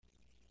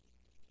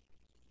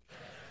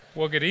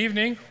Well, good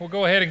evening. We'll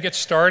go ahead and get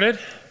started.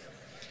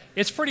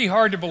 It's pretty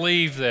hard to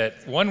believe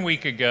that 1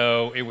 week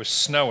ago it was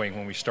snowing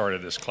when we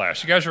started this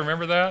class. You guys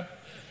remember that?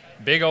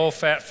 Big old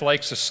fat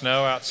flakes of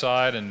snow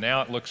outside, and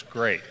now it looks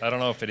great. I don't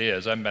know if it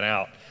is. I haven't been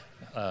out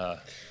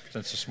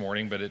since this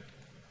morning, but it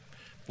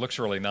looks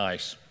really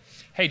nice.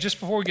 Hey, just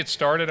before we get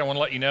started, I want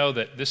to let you know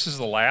that this is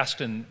the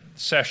last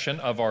session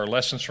of our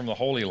Lessons from the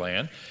Holy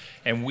Land,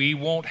 and we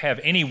won't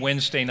have any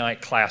Wednesday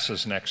night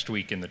classes next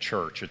week in the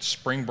church. It's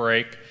spring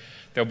break.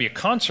 There'll be a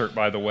concert,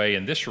 by the way,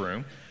 in this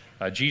room.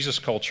 Jesus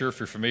Culture, if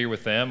you're familiar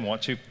with them,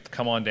 want to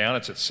come on down.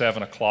 It's at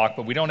 7 o'clock,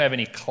 but we don't have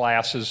any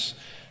classes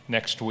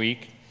next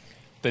week.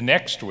 The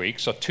next week,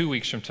 so 2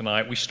 weeks from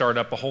tonight, we start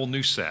up a whole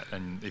new set.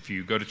 And if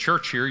you go to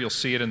church here, you'll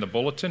see it in the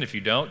bulletin. If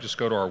you don't, just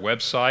go to our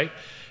website.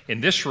 In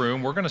this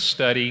room, we're going to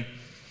study,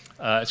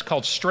 it's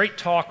called Straight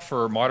Talk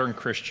for Modern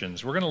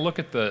Christians. We're going to look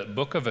at the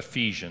book of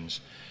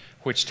Ephesians,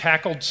 which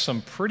tackled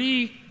some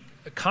pretty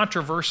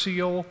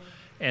controversial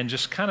and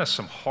just kind of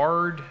some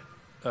hard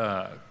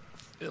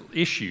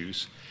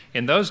issues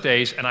in those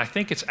days, and I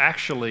think it's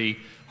actually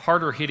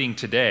harder hitting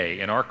today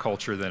in our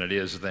culture than it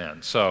is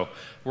then. So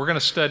we're going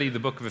to study the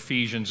book of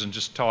Ephesians and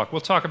just talk.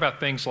 We'll talk about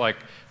things like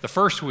the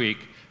first week,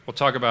 we'll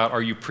talk about,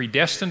 are you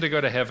predestined to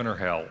go to heaven or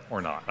hell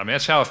or not? I mean,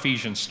 that's how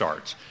Ephesians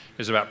starts,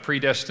 is about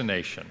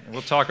predestination. And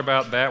we'll talk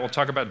about that. We'll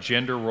talk about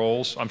gender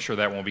roles. I'm sure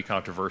that won't be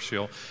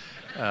controversial.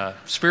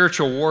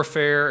 Spiritual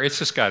warfare. It's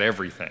just got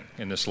everything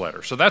in this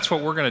letter. So that's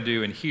what we're going to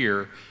do in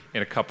here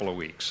in a couple of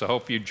weeks. So I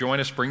hope you join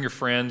us. Bring your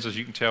friends. As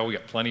you can tell, we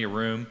got plenty of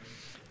room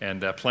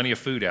and plenty of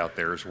food out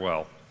there as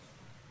well.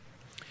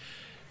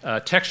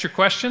 Text your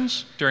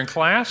questions during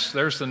class.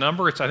 There's the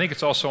number. I think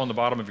it's also on the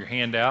bottom of your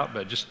handout,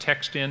 but just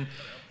text in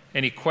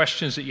any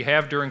questions that you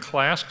have during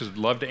class, because I'd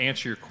love to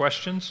answer your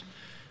questions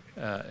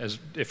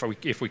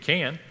if we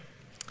can.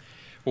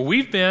 Well,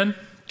 we've been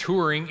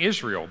touring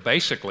Israel,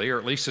 basically, or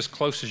at least as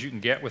close as you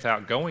can get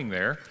without going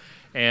there.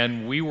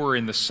 And we were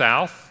in the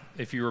south,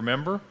 if you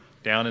remember,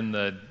 down in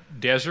the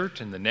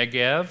desert, in the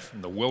Negev,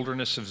 in the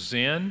wilderness of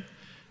Zin,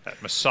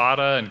 at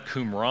Masada and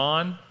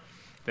Qumran.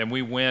 Then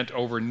we went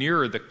over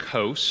nearer the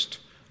coast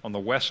on the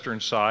western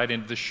side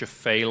into the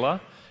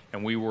Shephelah,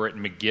 and we were at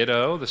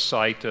Megiddo, the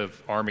site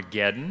of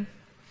Armageddon.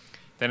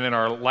 Then in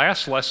our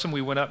last lesson,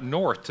 we went up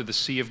north to the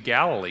Sea of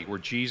Galilee, where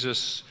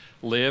Jesus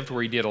lived,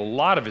 where he did a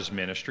lot of his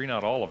ministry,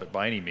 not all of it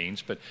by any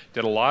means, but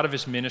did a lot of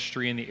his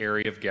ministry in the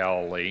area of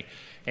Galilee.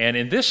 And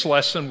in this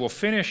lesson, we'll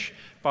finish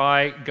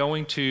by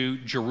going to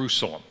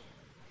Jerusalem.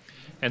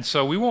 And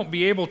so we won't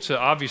be able to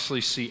obviously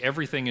see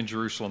everything in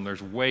Jerusalem.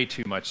 There's way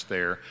too much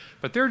there.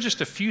 But there are just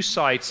a few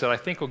sites that I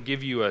think will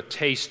give you a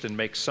taste and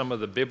make some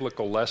of the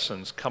biblical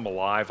lessons come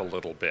alive a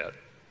little bit.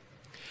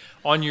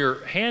 On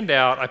your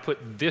handout, I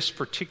put this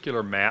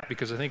particular map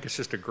because I think it's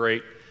just a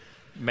great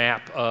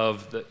map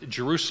of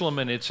Jerusalem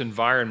and its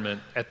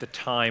environment at the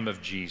time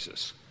of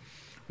Jesus.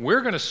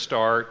 We're going to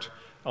start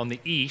on the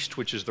east,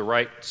 which is the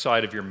right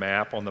side of your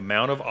map, on the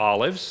Mount of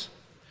Olives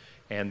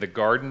and the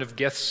Garden of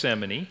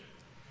Gethsemane.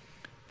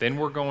 Then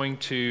we're going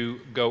to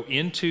go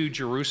into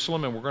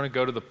Jerusalem and we're going to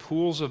go to the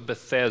pools of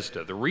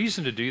Bethesda. The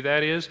reason to do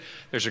that is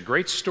there's a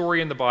great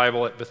story in the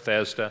Bible at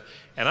Bethesda,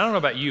 and I don't know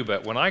about you,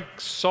 but when I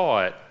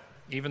saw it,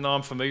 even though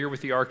I'm familiar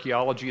with the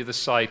archaeology of the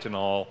site and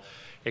all,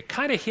 it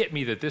kind of hit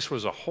me that this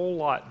was a whole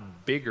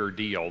lot bigger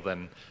deal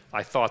than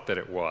I thought that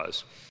it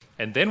was.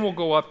 And then we'll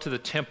go up to the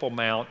Temple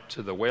Mount,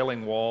 to the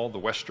Wailing Wall, the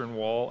Western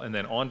Wall, and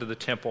then onto the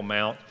Temple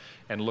Mount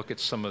and look at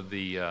some of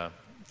the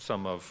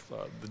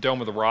Dome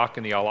of the Rock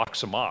and the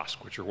Al-Aqsa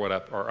Mosque, which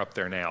are up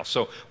there now.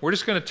 So we're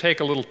just going to take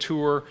a little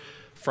tour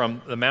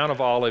from the Mount of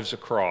Olives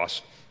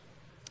across.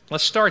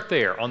 Let's start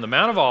there. On the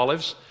Mount of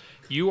Olives,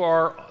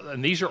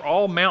 and these are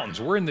all mountains.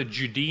 We're in the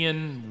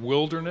Judean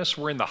wilderness.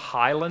 We're in the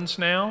highlands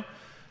now.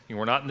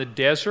 We're not in the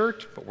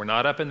desert, but we're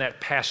not up in that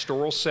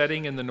pastoral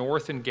setting in the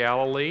north in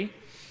Galilee.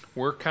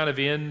 We're kind of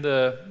in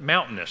the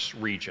mountainous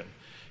region.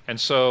 And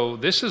so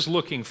this is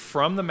looking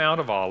from the Mount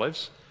of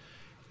Olives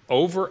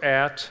over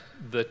at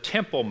the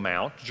Temple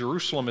Mount.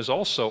 Jerusalem is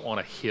also on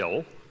a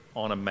hill,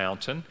 on a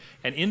mountain,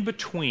 and in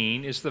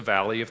between is the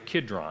Valley of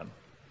Kidron.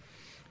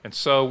 And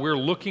so we're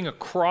looking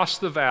across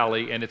the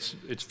valley, and it's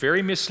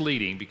very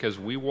misleading because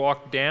we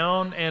walk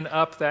down and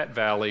up that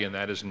valley, and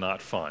that is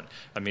not fun.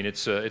 I mean,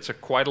 it's a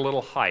quite a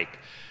little hike.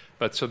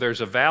 But so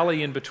there's a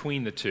valley in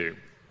between the two.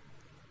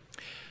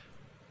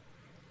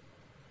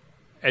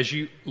 As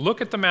you look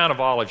at the Mount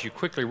of Olives, you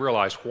quickly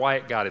realize why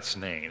it got its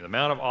name. The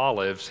Mount of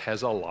Olives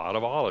has a lot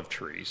of olive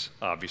trees,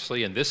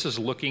 obviously, and this is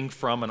looking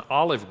from an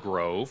olive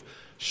grove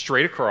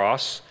straight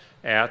across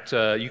at,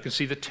 you can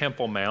see the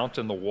Temple Mount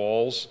and the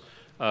walls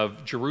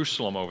of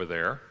Jerusalem over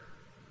there.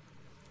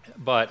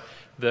 But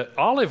the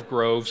olive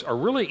groves are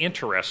really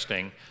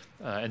interesting,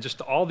 and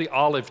just all the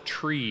olive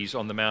trees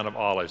on the Mount of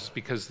Olives,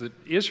 because the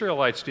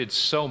Israelites did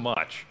so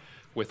much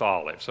with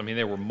olives. I mean,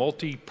 they were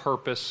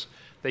multi-purpose.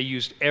 They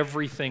used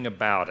everything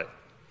about it.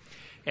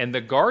 And the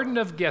Garden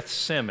of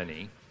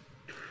Gethsemane,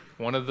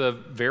 one of the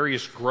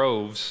various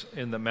groves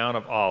in the Mount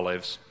of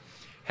Olives,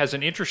 has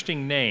an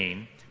interesting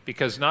name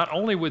because not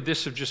only would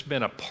this have just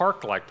been a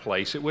park-like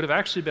place, it would have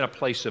actually been a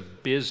place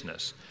of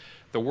business.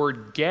 The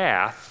word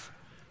Gath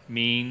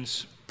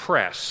means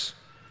press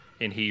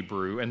in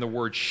Hebrew, and the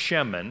word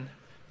Shemen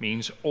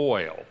means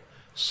oil.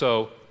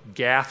 So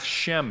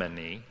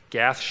Gethsemane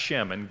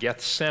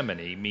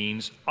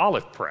means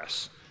olive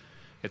press.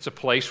 It's a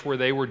place where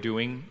they were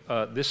doing,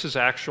 this is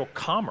actual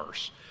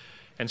commerce.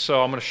 And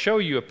so I'm going to show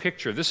you a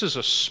picture. This is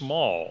a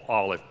small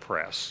olive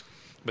press,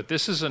 but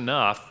this is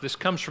enough. This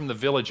comes from the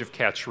village of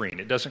Katzrin.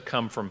 It doesn't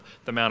come from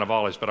the Mount of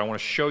Olives, but I want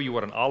to show you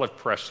what an olive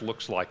press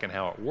looks like and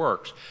how it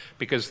works,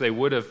 because they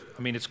would have,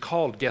 it's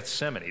called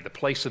Gethsemane, the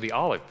place of the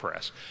olive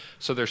press.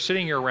 So they're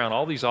sitting here around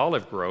all these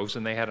olive groves,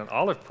 and they had an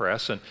olive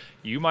press, and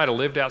you might have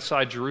lived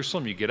outside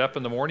Jerusalem. You get up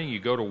in the morning, you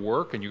go to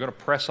work, and you're going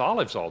to press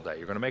olives all day.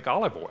 You're going to make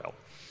olive oil,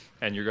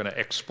 and you're going to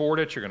export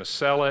it, you're going to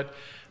sell it.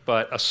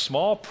 But a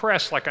small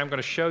press like I'm going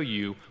to show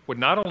you would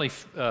not only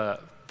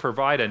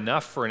provide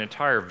enough for an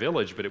entire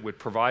village, but it would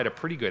provide a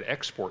pretty good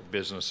export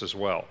business as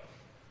well.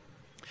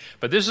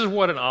 But this is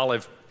what an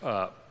olive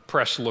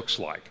press looks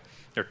like.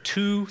 There are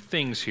two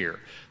things here.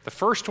 The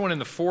first one in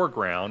the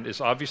foreground is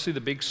obviously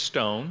the big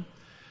stone,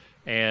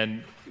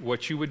 and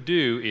what you would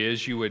do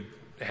is you would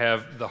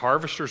have the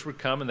harvesters would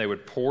come and they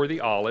would pour the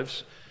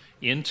olives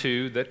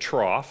into the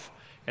trough,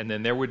 and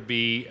then there would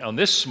be, on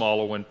this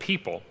smaller one,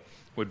 people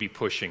would be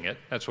pushing it.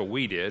 That's what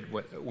we did.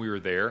 We were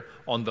there.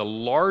 On the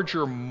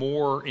larger,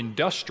 more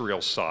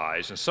industrial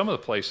size, and some of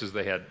the places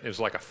they had, it was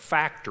like a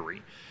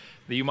factory,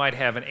 that you might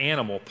have an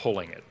animal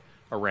pulling it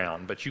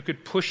around. But you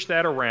could push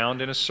that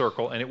around in a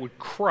circle, and it would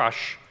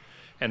crush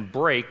and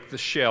break the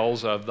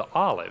shells of the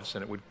olives,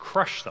 and it would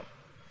crush them.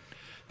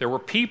 There were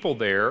people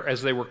there.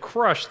 As they were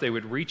crushed, they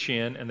would reach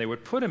in, and they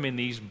would put them in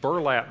these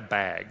burlap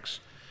bags.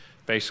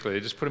 Basically,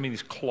 they just put them in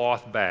these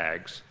cloth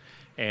bags,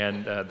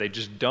 and they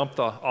just dump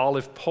the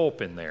olive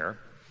pulp in there.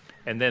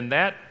 And then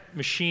that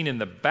machine in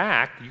the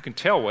back, you can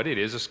tell what it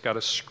is. It's got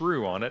a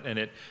screw on it, and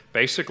it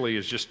basically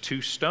is just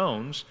two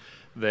stones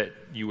that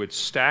you would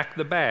stack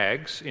the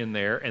bags in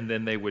there, and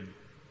then they would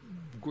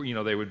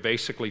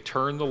basically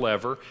turn the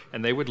lever,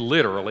 and they would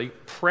literally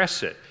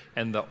press it,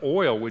 and the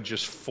oil would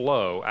just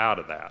flow out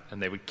of that,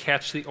 and they would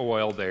catch the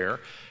oil there.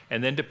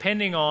 And then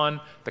depending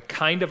on the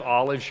kind of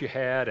olives you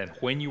had and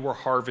when you were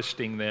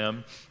harvesting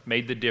them,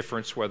 made the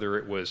difference whether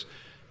it was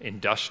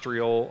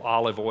industrial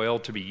olive oil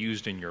to be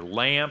used in your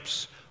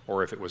lamps,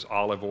 or if it was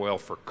olive oil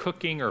for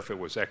cooking, or if it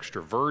was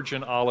extra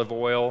virgin olive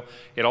oil.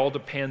 It all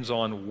depends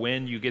on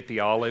when you get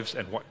the olives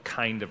and what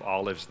kind of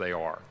olives they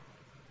are.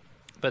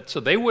 But so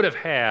they would have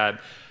had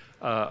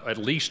at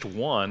least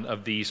one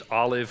of these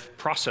olive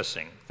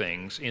processing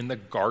things in the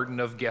Garden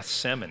of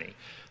Gethsemane.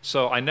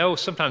 So I know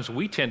sometimes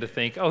we tend to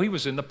think, oh, he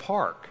was in the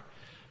park.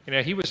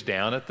 He was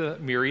down at the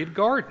Myriad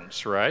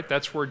Gardens, right?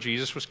 That's where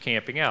Jesus was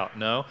camping out.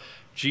 No,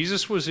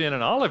 Jesus was in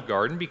an olive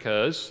garden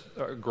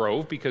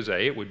grove because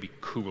A, it would be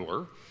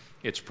cooler.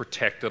 It's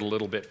protected a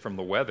little bit from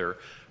the weather.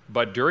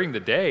 But during the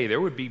day,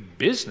 there would be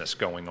business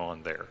going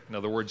on there. In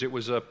other words, it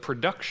was a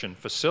production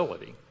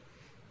facility.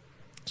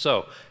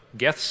 So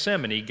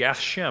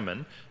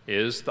Gethsemane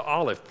is the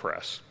olive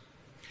press.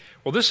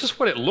 Well, this is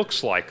what it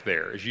looks like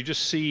there. As you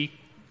just see,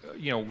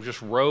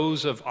 just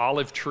rows of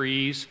olive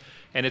trees,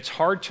 and it's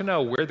hard to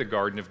know where the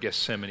Garden of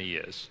Gethsemane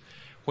is.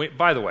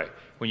 By the way,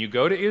 when you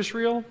go to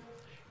Israel,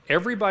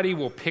 everybody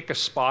will pick a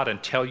spot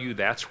and tell you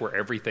that's where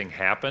everything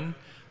happened,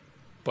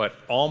 but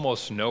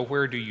almost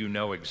nowhere do you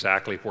know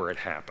exactly where it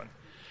happened.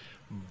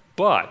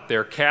 But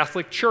they're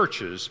Catholic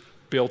churches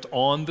built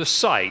on the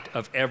site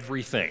of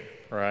everything,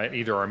 right?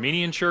 Either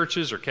Armenian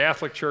churches or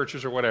Catholic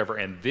churches or whatever,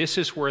 and this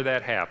is where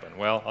that happened.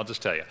 Well, I'll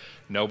just tell you,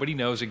 nobody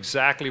knows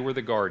exactly where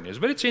the garden is,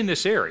 but it's in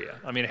this area.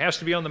 It has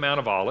to be on the Mount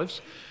of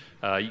Olives.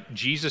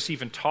 Jesus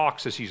even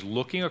talks as he's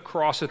looking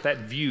across at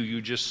that view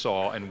you just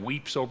saw and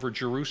weeps over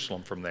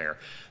Jerusalem from there.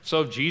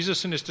 So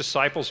Jesus and his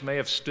disciples may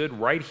have stood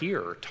right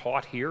here or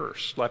taught here or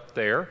slept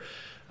there,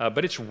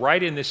 but it's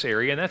right in this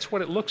area, and that's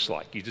what it looks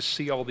like. You just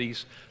see all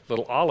these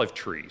little olive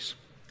trees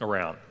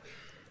around.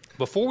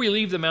 Before we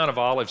leave the Mount of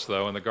Olives,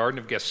 though, in the Garden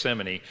of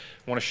Gethsemane, I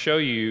want to show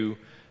you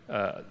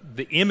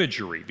the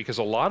imagery, because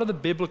a lot of the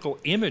biblical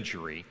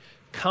imagery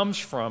comes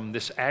from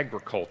this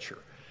agriculture.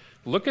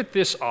 Look at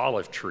this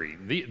olive tree.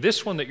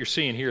 This one that you're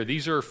seeing here,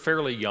 these are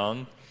fairly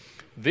young.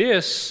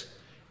 This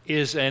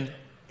is an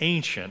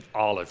ancient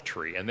olive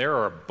tree, and there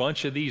are a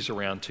bunch of these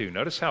around too.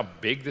 Notice how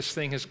big this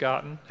thing has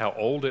gotten, how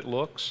old it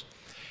looks.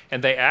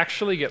 And they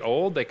actually get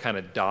old, they kind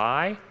of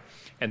die,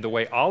 and the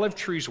way olive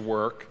trees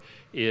work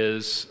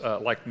is,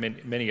 like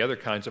many other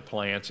kinds of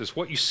plants, is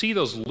what you see,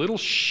 those little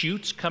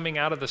shoots coming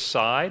out of the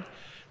side.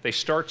 They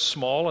start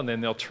small, and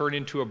then they'll turn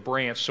into a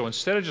branch. So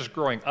instead of just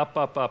growing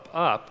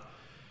up,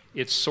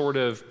 it sort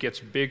of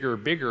gets bigger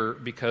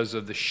because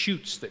of the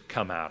shoots that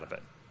come out of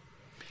it.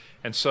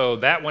 And so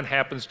that one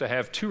happens to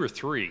have 2 or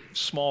 3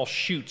 small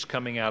shoots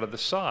coming out of the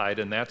side,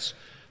 and that's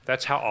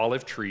how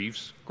olive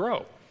trees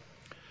grow.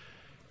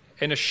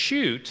 And a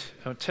shoot,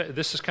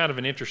 this is kind of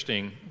an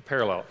interesting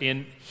parallel.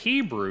 In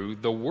Hebrew,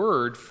 the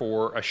word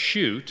for a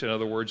shoot, in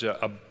other words,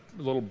 a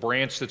little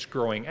branch that's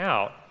growing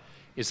out,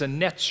 is a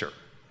netzer.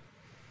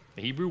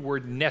 The Hebrew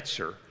word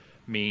netzer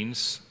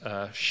means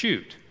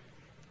shoot.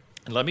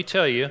 And let me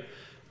tell you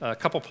a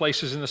couple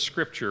places in the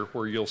Scripture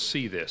where you'll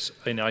see this.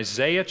 In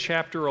Isaiah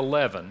chapter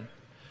 11,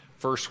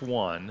 verse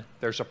 1,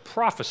 there's a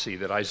prophecy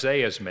that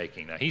Isaiah is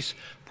making. Now, he's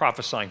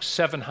prophesying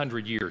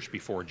 700 years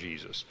before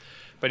Jesus.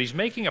 But he's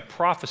making a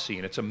prophecy,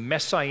 and it's a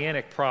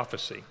messianic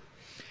prophecy.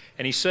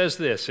 And he says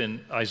this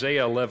in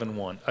Isaiah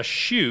 11:1, a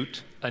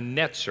shoot, a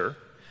netzer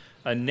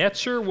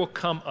will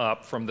come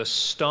up from the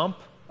stump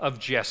of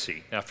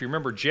Jesse. Now, if you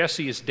remember,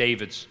 Jesse is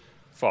David's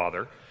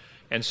father.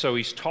 And so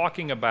he's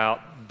talking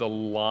about the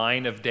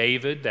line of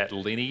David, that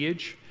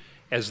lineage,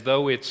 as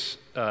though it's,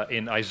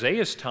 in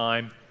Isaiah's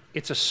time,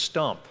 it's a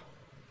stump.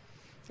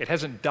 It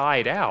hasn't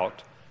died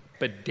out,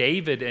 but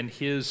David and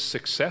his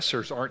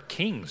successors aren't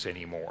kings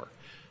anymore.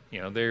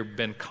 You know, they've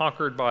been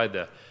conquered by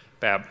the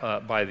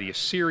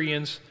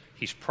Assyrians.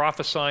 He's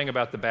prophesying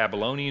about the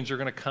Babylonians are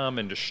going to come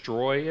and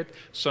destroy it.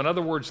 So in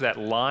other words, that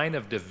line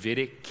of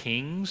Davidic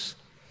kings,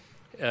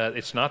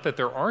 it's not that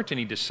there aren't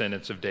any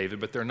descendants of David,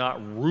 but they're not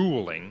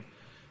ruling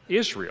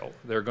Israel.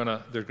 There's going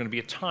to be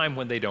a time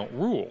when they don't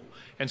rule.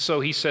 And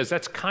so he says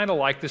that's kind of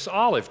like this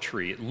olive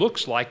tree. It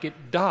looks like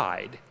it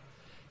died.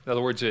 In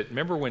other words,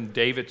 remember when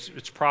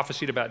it's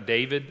prophesied about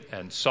David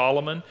and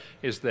Solomon,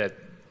 is that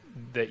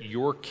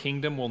your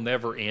kingdom will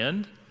never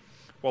end?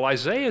 Well,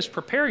 Isaiah is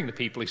preparing the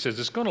people. He says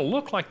it's going to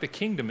look like the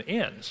kingdom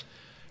ends.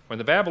 When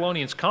the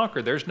Babylonians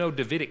conquer, there's no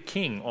Davidic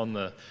king on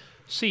the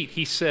seat.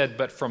 He said,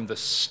 but from the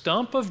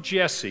stump of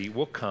Jesse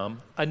will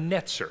come a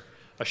netzer,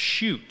 a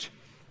shoot.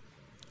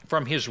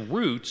 From his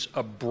roots,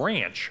 a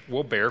branch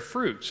will bear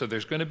fruit. So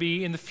there's going to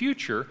be, in the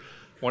future,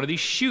 one of these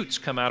shoots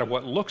come out of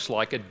what looks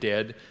like a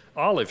dead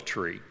olive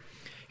tree.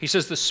 He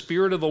says the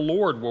Spirit of the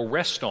Lord will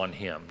rest on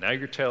him. Now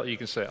you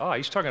can say,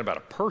 he's talking about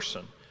a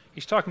person.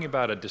 He's talking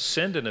about a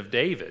descendant of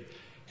David.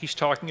 He's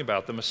talking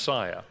about the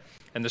Messiah.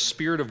 And the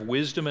Spirit of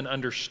wisdom and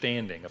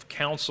understanding, of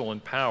counsel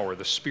and power,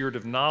 the Spirit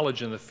of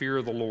knowledge and the fear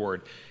of the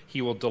Lord.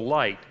 He will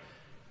delight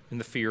in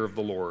the fear of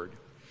the Lord.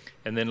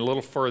 And then a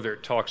little further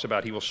it talks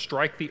about he will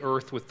strike the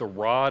earth with the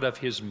rod of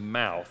his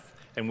mouth,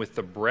 and with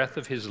the breath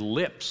of his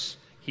lips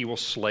he will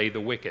slay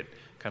the wicked.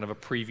 Kind of a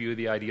preview of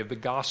the idea of the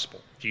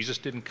gospel. Jesus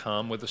didn't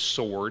come with a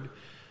sword,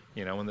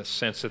 in the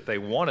sense that they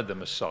wanted the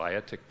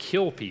Messiah to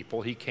kill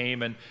people. He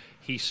came and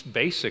he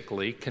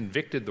basically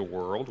convicted the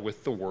world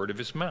with the word of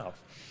his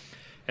mouth.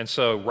 And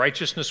so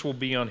righteousness will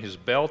be on his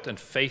belt, and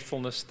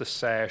faithfulness the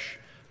sash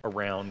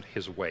around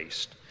his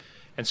waist.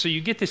 And so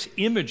you get this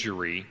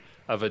imagery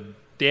of a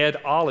dead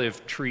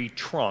olive tree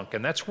trunk,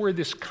 and that's where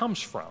this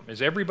comes from,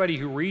 is everybody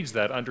who reads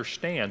that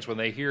understands when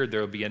they hear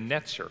there'll be a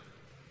netzer.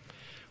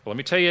 Well, let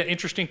me tell you an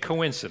interesting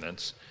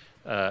coincidence,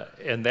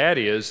 and that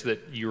is that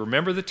you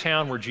remember the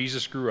town where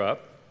Jesus grew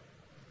up,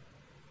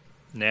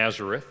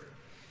 Nazareth.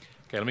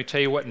 Okay, let me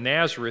tell you what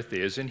Nazareth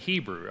is in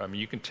Hebrew. I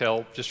mean, you can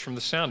tell just from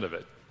the sound of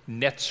it.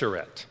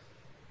 Netzeret.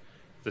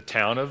 The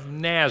town of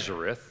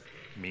Nazareth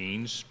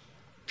means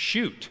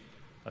shoot.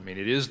 I mean,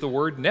 it is the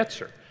word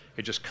netzer.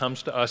 It just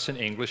comes to us in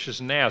English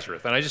as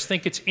Nazareth. And I just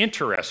think it's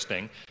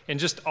interesting in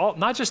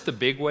not just the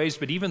big ways,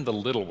 but even the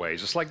little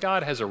ways. It's like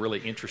God has a really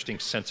interesting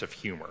sense of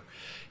humor,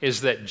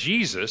 is that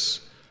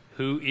Jesus,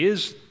 who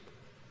is,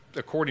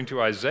 according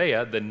to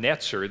Isaiah, the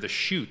netzer, the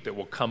shoot that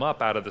will come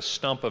up out of the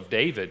stump of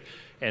David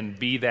and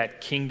be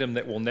that kingdom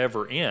that will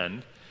never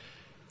end,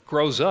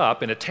 grows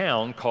up in a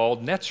town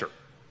called Netzer,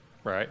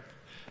 right?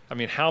 I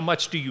mean, how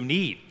much do you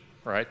need,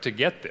 right, to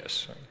get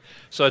this?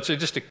 So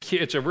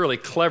it's a really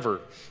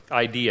clever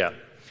idea.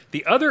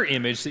 The other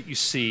image that you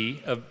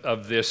see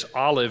of this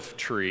olive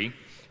tree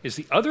is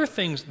the other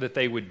things that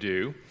they would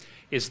do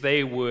is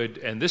they would,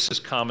 and this is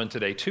common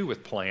today too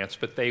with plants,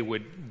 but they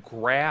would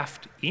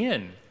graft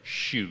in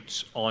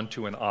shoots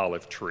onto an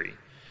olive tree.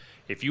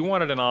 If you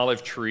wanted an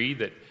olive tree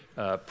that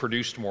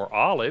produced more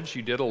olives,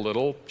 you did a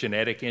little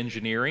genetic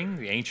engineering,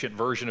 the ancient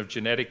version of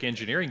genetic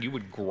engineering. You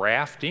would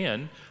graft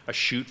in a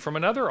shoot from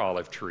another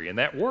olive tree, and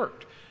that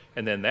worked.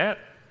 And then that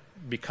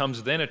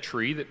becomes then a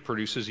tree that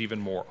produces even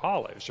more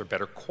olives, or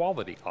better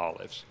quality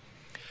olives.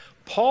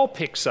 Paul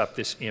picks up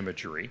this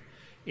imagery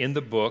in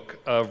the book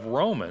of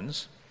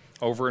Romans,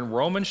 over in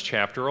Romans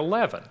chapter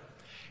 11.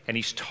 And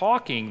he's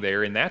talking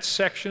there in that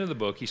section of the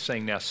book, he's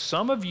saying, now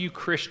some of you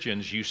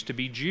Christians used to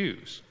be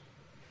Jews.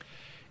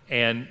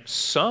 And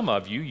some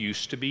of you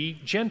used to be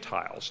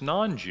Gentiles,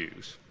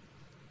 non-Jews.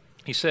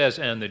 He says,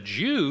 and the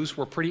Jews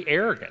were pretty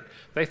arrogant.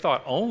 They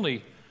thought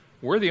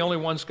we're the only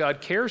ones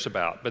God cares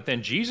about. But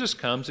then Jesus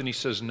comes and he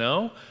says,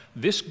 no,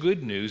 this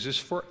good news is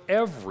for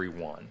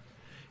everyone.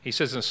 He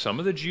says, and some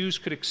of the Jews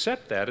could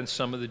accept that, and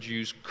some of the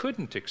Jews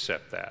couldn't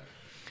accept that.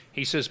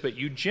 He says, but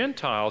you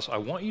Gentiles, I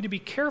want you to be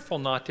careful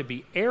not to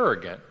be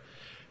arrogant,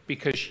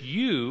 because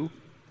you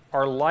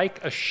are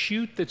like a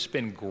shoot that's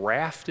been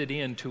grafted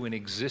into an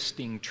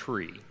existing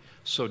tree.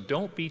 So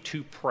don't be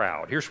too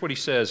proud. Here's what he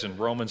says in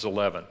Romans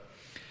 11.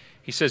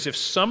 He says, if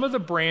some of the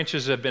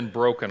branches have been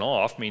broken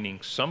off, meaning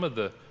some of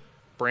the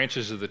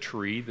branches of the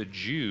tree, the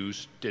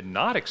Jews did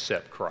not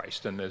accept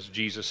Christ. And as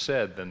Jesus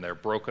said, then they're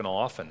broken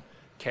off and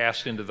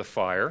cast into the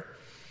fire.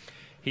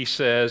 he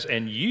says,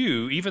 and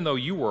you, even though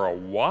you were a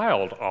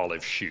wild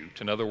olive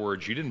shoot, in other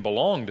words, you didn't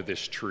belong to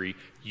this tree,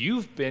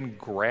 you've been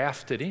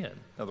grafted in.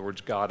 In other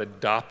words, God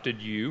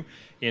adopted you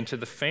into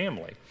the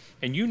family.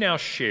 And you now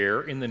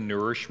share in the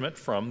nourishment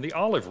from the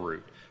olive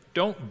root.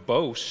 Don't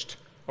boast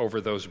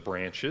over those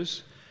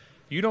branches.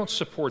 You don't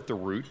support the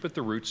root, but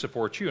the root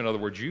supports you. In other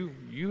words, you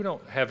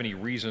don't have any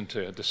reason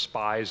to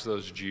despise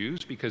those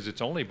Jews, because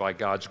it's only by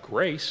God's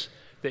grace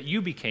that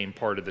you became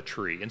part of the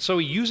tree. And so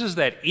he uses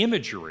that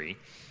imagery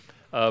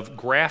of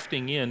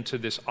grafting into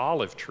this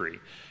olive tree.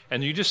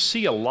 And you just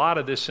see a lot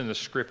of this in the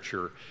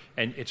scripture,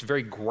 and it's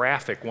very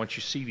graphic once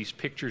you see these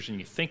pictures and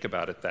you think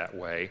about it that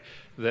way,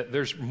 that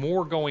there's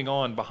more going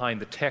on behind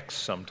the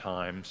text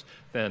sometimes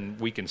than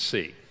we can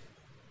see.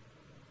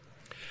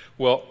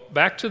 Well,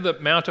 back to the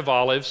Mount of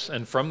Olives,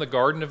 and from the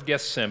Garden of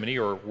Gethsemane,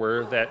 or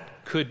where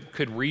that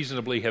could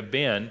reasonably have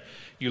been,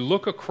 you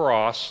look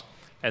across,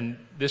 and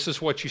this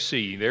is what you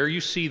see. There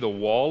you see the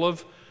wall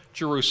of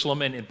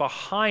Jerusalem, and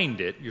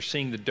behind it, you're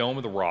seeing the Dome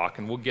of the Rock,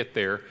 and we'll get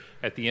there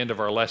at the end of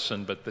our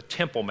lesson, but the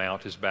Temple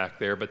Mount is back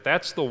there, but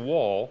that's the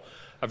wall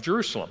of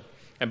Jerusalem.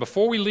 And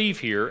before we leave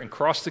here and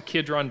cross the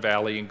Kidron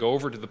Valley and go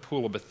over to the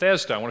Pool of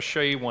Bethesda, I want to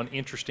show you one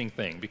interesting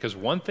thing, because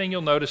one thing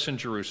you'll notice in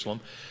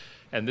Jerusalem,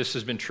 and this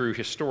has been true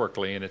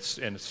historically, and it's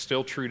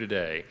still true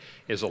today,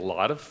 is a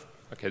lot of,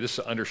 this is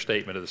an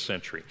understatement of the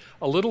century,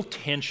 a little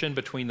tension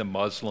between the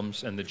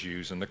Muslims and the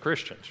Jews and the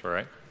Christians,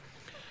 right?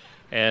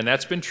 And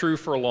that's been true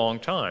for a long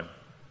time.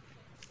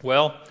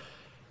 Well,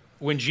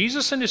 when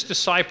Jesus and his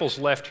disciples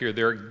left here,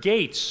 there are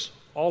gates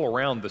all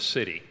around the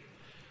city.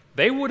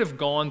 They would have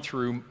gone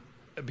through,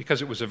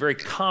 because it was a very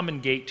common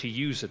gate to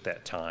use at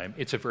that time.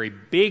 It's a very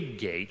big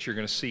gate, you're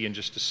going to see in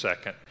just a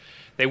second.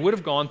 They would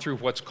have gone through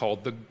what's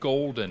called the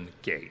Golden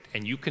Gate.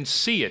 And you can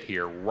see it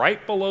here,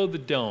 right below the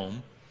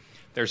dome.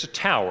 There's a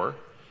tower,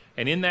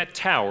 and in that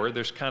tower,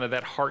 there's kind of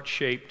that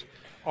heart-shaped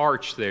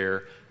arch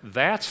there.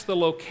 That's the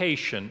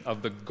location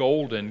of the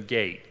Golden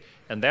Gate,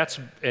 and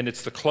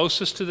it's the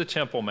closest to the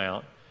Temple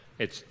Mount.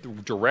 It's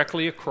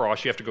directly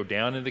across. You have to go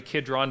down in the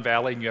Kidron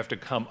Valley, and you have to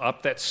come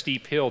up that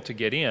steep hill to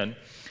get in.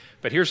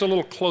 But here's a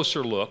little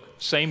closer look,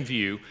 same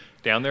view.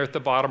 Down there at the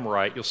bottom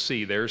right, you'll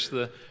see there's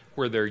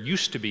where there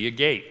used to be a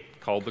gate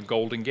called the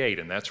Golden Gate,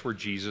 and that's where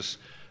Jesus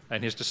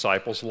and his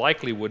disciples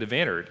likely would have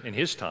entered in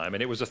his time,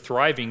 and it was a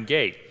thriving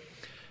gate.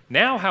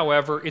 Now,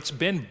 however, it's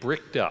been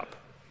bricked up,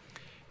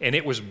 and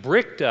it was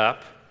bricked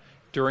up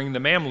during the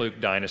Mamluk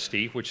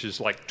dynasty, which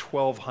is like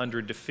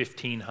 1200 to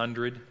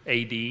 1500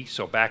 AD,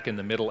 so back in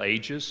the Middle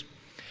Ages.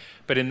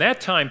 But in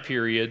that time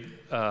period,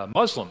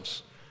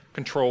 Muslims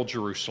controlled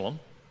Jerusalem,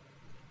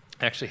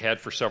 actually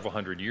had for several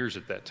hundred years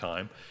at that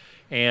time.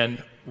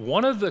 And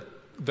one of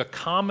the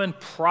common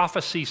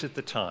prophecies at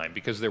the time,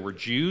 because there were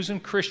Jews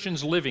and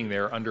Christians living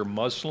there under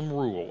Muslim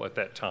rule at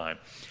that time,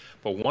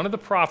 but one of the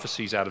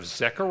prophecies out of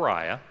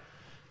Zechariah,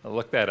 I'll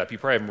look that up. You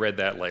probably haven't read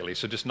that lately,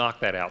 so just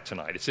knock that out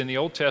tonight. It's in the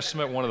Old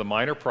Testament, one of the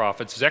minor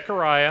prophets.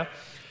 Zechariah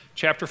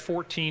chapter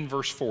 14,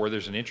 verse 4,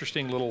 there's an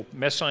interesting little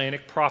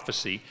messianic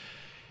prophecy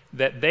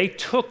that they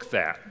took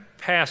that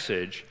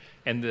passage,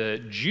 and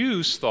the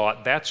Jews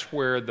thought that's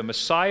where the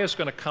Messiah is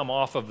going to come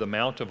off of the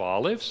Mount of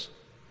Olives,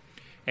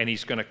 and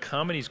he's going to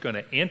come and he's going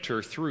to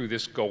enter through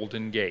this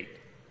Golden Gate.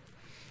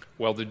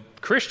 Well, the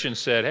Christians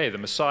said, hey, the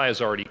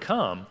Messiah's already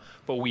come,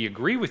 but we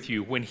agree with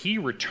you. When he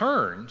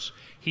returns,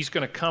 he's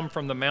going to come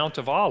from the Mount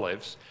of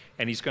Olives,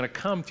 and he's going to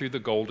come through the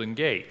Golden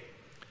Gate.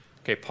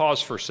 Okay,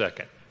 pause for a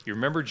second. You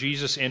remember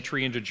Jesus'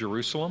 entry into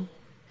Jerusalem?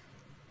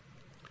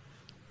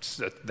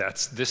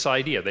 That's this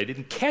idea. They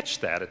didn't catch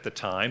that at the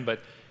time, but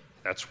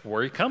that's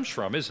where he comes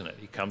from, isn't it?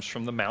 He comes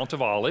from the Mount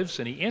of Olives,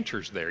 and he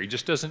enters there. He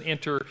just doesn't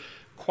enter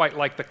quite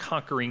like the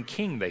conquering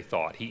king they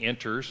thought. He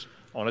enters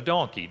on a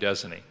donkey,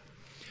 doesn't he?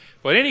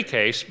 But in any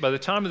case, by the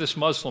time of this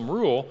Muslim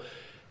rule,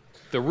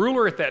 the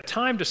ruler at that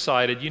time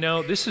decided,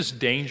 this is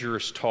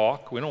dangerous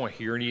talk. We don't want to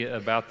hear any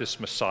about this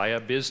Messiah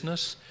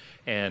business.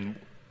 And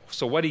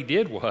so what he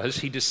did was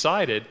he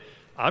decided,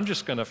 I'm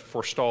just going to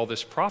forestall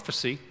this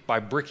prophecy by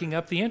bricking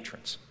up the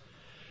entrance.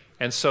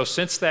 And so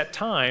since that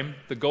time,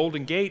 the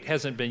Golden Gate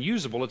hasn't been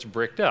usable. It's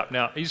bricked up.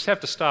 Now, you just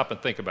have to stop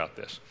and think about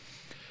this.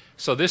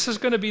 So this is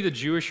going to be the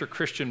Jewish or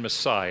Christian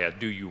Messiah.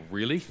 Do you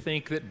really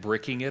think that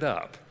bricking it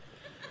up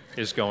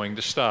is going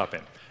to stop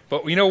him?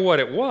 But you know what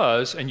it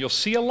was, and you'll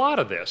see a lot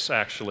of this,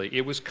 actually.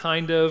 It was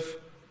kind of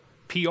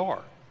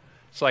PR.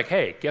 It's like,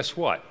 hey, guess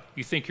what?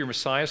 You think your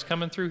Messiah's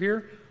coming through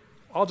here?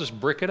 I'll just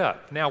brick it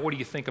up. Now, what do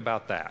you think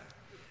about that?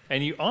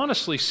 And you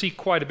honestly see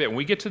quite a bit. When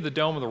we get to the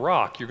Dome of the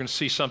Rock, you're going to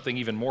see something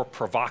even more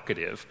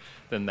provocative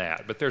than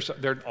that. But there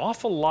are an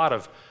awful lot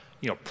of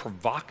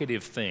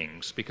provocative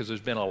things because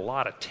there's been a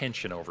lot of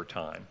tension over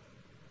time.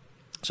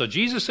 So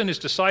Jesus and his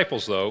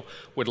disciples, though,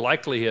 would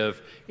likely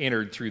have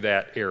entered through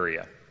that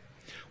area.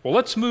 Well,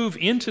 let's move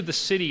into the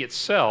city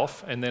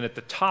itself, and then at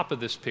the top of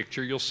this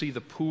picture, you'll see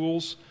the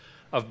pools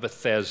of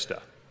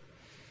Bethesda.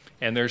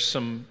 And there's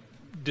some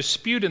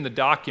dispute in the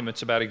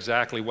documents about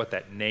exactly what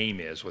that name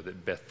is. Was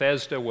it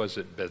Bethesda? Was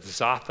it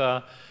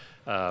Bethzatha?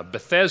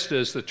 Bethesda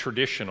is the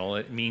traditional.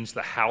 It means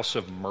the house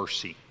of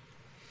mercy.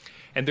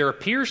 And there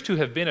appears to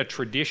have been a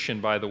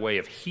tradition, by the way,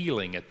 of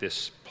healing at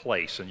this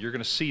place. And you're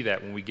going to see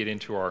that when we get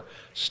into our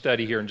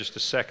study here in just a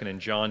second in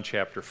John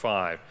chapter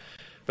 5.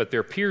 But there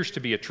appears to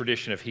be a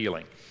tradition of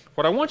healing.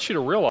 What I want you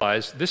to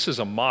realize, this is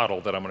a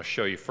model that I'm going to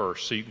show you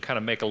first, so you can kind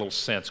of make a little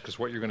sense, because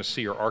what you're going to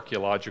see are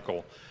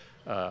archaeological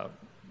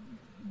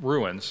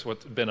ruins,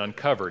 what's been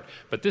uncovered.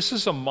 But this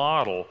is a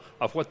model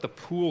of what the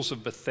pools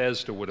of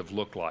Bethesda would have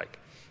looked like.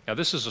 Now,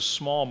 this is a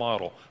small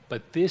model,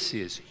 but this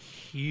is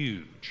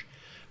huge.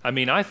 I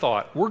mean, I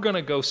thought, we're going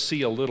to go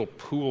see a little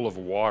pool of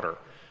water,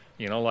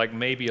 like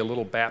maybe a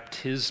little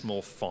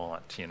baptismal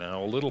font, a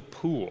little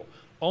pool.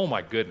 Oh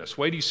my goodness,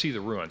 wait till you see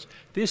the ruins.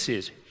 This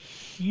is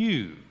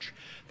huge.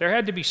 There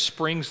had to be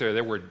springs there.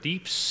 There were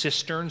deep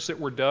cisterns that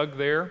were dug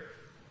there.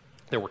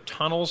 There were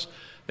tunnels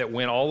that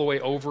went all the way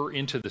over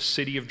into the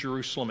city of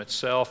Jerusalem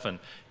itself and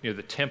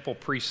the temple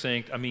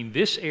precinct. I mean,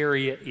 this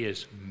area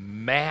is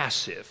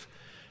massive.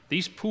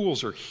 These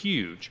pools are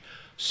huge.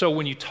 So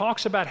when you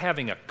talks about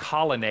having a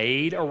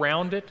colonnade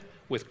around it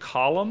with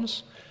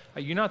columns,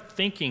 you're not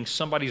thinking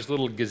somebody's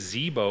little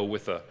gazebo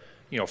with a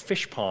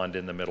fish pond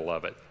in the middle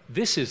of it.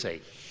 This is a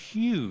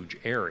huge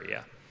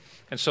area.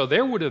 And so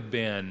there would have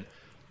been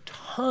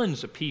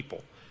tons of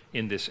people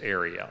in this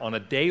area on a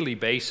daily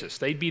basis.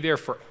 They'd be there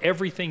for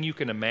everything you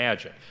can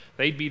imagine.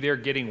 They'd be there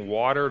getting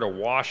water to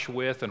wash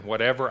with and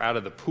whatever out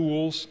of the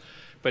pools.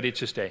 But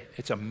it's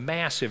a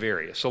massive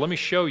area. So let me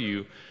show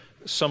you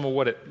some of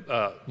what it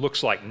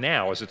looks like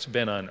now as it's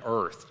been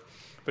unearthed.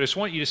 But I just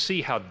want you to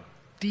see how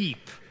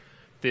deep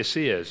this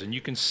is. And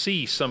you can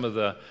see some of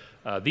the,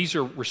 these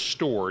are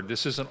restored.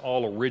 This isn't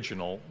all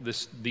original.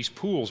 These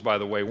pools, by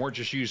the way, weren't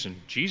just used in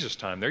Jesus'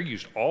 time. They're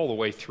used all the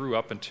way through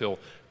up until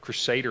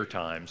Crusader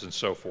times and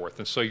so forth.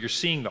 And so you're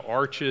seeing the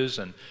arches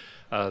and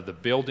the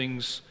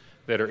buildings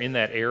that are in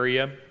that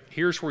area.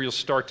 Here's where you'll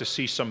start to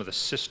see some of the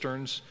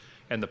cisterns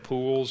and the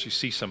pools. You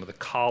see some of the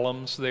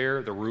columns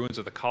there, the ruins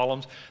of the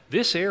columns.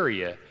 This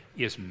area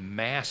is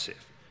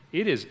massive.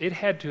 It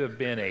had to have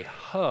been a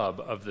hub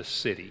of the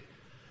city.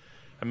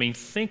 I mean,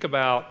 think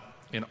about,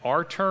 in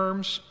our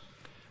terms,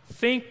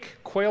 think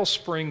Quail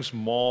Springs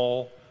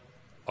Mall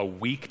a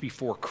week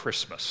before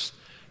Christmas.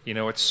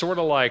 It's sort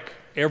of like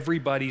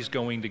everybody's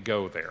going to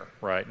go there,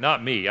 right?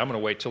 Not me. I'm going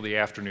to wait till the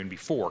afternoon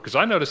before, because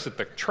I noticed that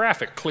the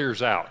traffic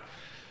clears out,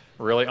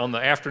 really, on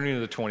the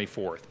afternoon of the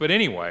 24th. But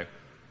anyway,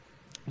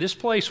 this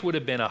place would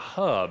have been a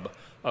hub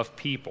of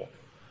people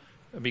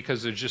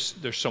because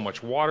there's so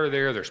much water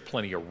there. There's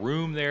plenty of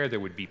room there. There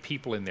would be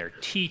people in there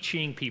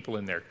teaching, people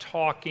in there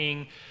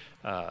talking,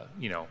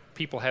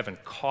 people having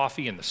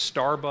coffee in the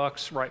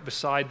Starbucks right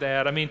beside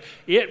that. I mean,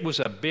 it was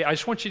I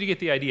just want you to get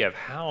the idea of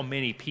how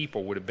many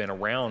people would have been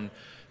around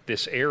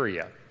this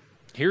area.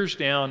 Here's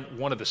down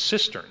one of the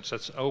cisterns.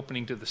 That's an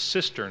opening to the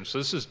cistern. So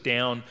this is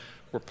down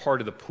where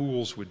part of the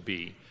pools would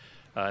be.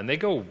 And they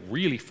go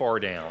really far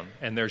down,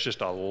 and there's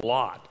just a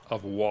lot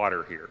of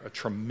water here, a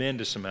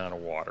tremendous amount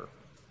of water.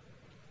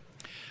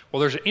 Well,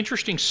 there's an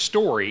interesting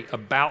story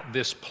about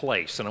this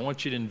place, and I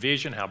want you to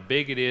envision how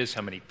big it is,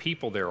 how many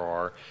people there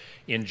are.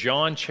 In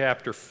John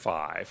chapter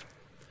 5,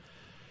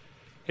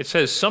 it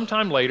says,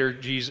 sometime later,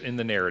 in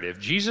the narrative,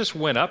 Jesus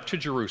went up to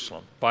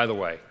Jerusalem. By the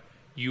way,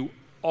 you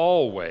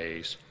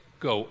always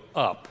go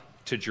up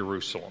to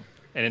Jerusalem.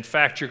 And in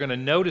fact, you're going to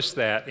notice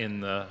that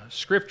in the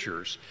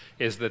scriptures,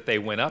 is that they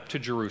went up to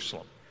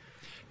Jerusalem.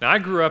 Now, I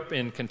grew up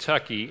in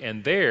Kentucky,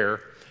 and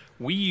there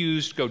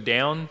we go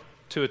down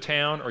to a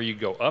town or you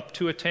go up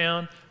to a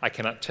town. I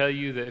cannot tell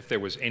you that if there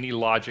was any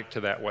logic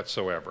to that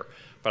whatsoever.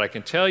 But I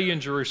can tell you in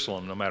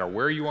Jerusalem, no matter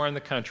where you are in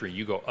the country,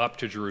 you go up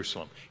to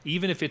Jerusalem,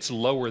 even if it's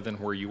lower than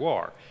where you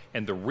are.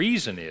 And the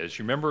reason is,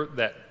 you remember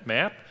that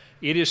map?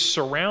 It is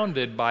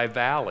surrounded by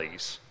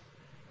valleys.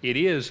 It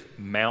is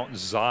Mount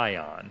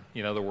Zion.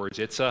 In other words,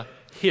 it's a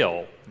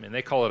hill. I mean,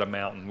 they call it a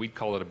mountain. We'd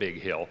call it a big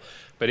hill.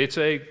 But it's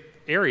a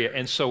area.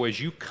 And so as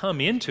you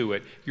come into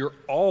it, you're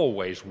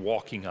always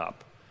walking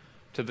up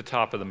to the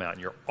top of the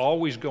mountain. You're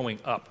always going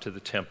up to the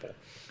temple.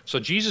 So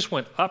Jesus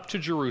went up to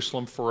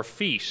Jerusalem for a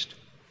feast.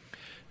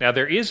 Now,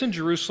 there is in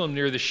Jerusalem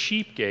near the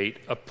sheep gate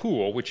a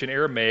pool, which in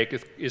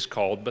Aramaic is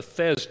called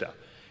Bethesda.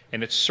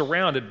 And it's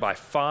surrounded by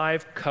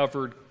 5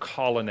 covered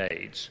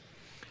colonnades.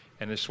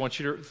 And I just want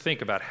you to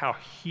think about how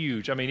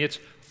huge. I mean, it's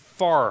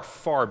far,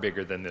 far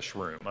bigger than this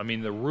room. I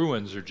mean, the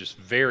ruins are just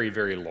very,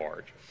 very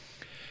large.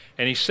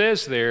 And he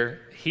says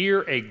there,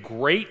 here a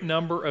great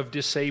number of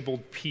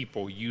disabled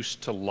people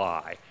used to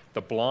lie,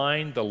 the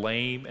blind, the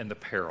lame, and the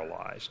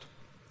paralyzed.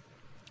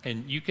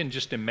 And you can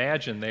just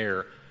imagine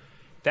there,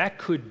 that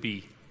could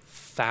be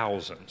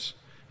thousands.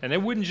 And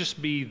it wouldn't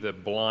just be the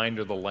blind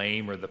or the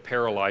lame or the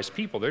paralyzed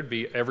people. There'd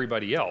be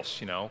everybody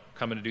else,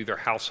 coming to do their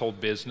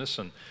household business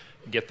and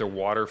get their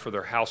water for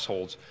their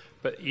households.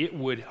 But it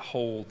would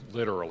hold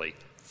literally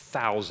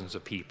thousands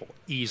of people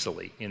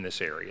easily in this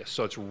area.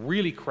 So it's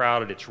really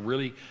crowded. It's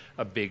really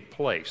a big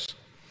place.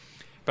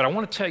 But I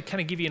want to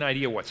kind of give you an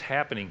idea of what's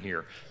happening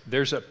here.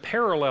 There's a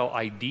parallel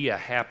idea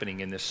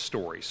happening in this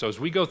story. So as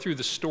we go through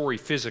the story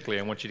physically,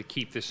 I want you to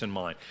keep this in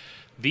mind.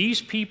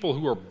 These people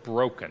who are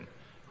broken,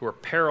 who are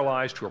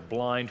paralyzed, who are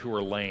blind, who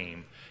are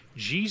lame.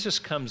 Jesus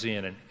comes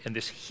in, and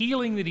this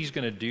healing that he's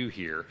going to do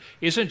here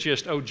isn't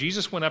just, oh,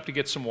 Jesus went up to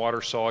get some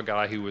water, saw a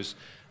guy who was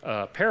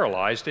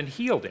paralyzed, and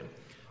healed him.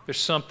 There's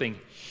something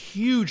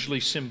hugely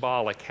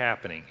symbolic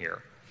happening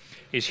here.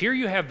 Is here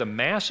you have the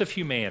mass of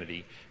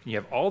humanity, and you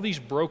have all these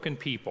broken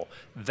people.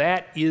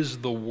 That is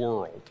the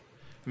world.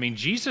 I mean,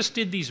 Jesus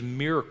did these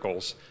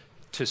miracles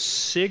to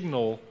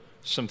signal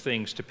some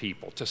things to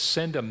people, to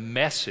send a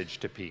message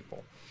to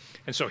people.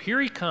 And so here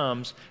he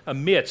comes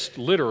amidst,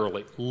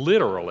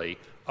 literally,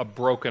 a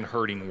broken,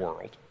 hurting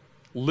world.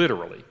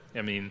 Literally.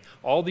 I mean,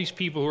 all these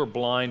people who are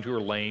blind, who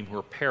are lame, who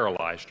are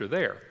paralyzed are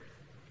there.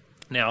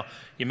 Now,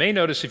 you may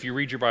notice if you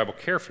read your Bible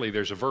carefully,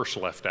 there's a verse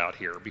left out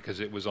here because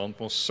it was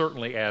almost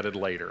certainly added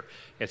later.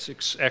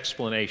 It's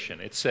explanation.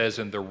 It says,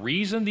 and the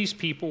reason these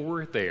people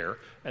were there,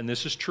 and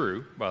this is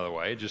true, by the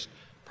way, it just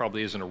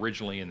probably isn't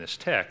originally in this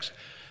text,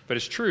 but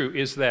it's true,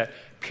 is that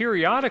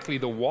periodically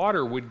the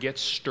water would get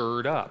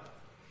stirred up.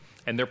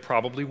 And there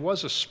probably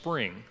was a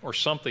spring or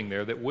something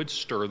there that would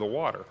stir the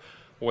water.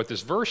 What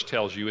this verse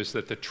tells you is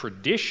that the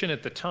tradition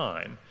at the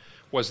time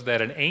was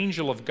that an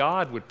angel of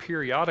God would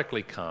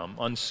periodically come,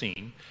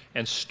 unseen,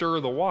 and stir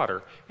the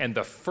water, and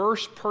the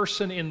first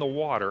person in the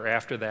water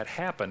after that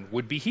happened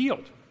would be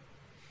healed.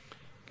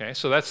 Okay,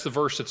 so that's the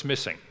verse that's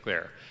missing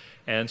there.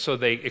 And so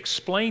they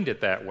explained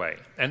it that way.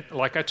 And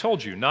like I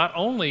told you, not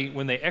only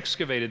when they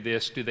excavated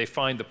this did they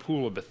find the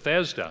pool of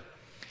Bethesda,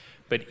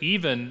 but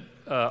even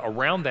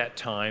around that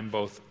time,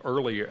 both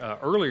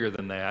earlier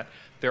than that,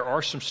 there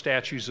are some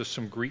statues of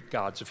some Greek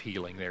gods of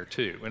healing there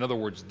too. In other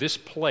words, this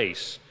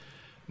place,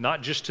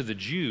 not just to the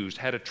Jews,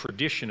 had a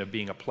tradition of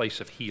being a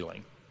place of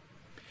healing.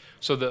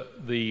 So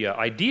the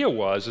idea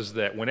is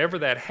that whenever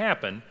that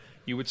happened,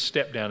 you would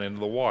step down into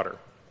the water.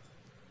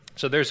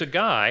 So there's a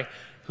guy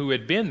who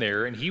had been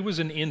there, and he was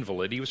an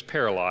invalid. He was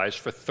paralyzed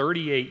for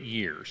 38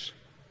 years.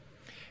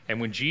 And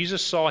when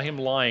Jesus saw him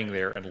lying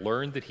there and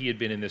learned that he had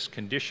been in this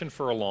condition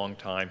for a long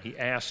time, he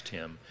asked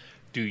him,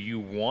 do you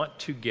want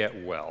to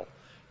get well?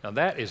 Now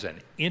that is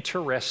an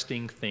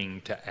interesting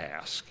thing to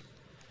ask.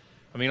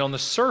 I mean, on the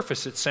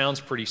surface, it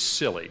sounds pretty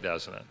silly,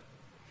 doesn't it?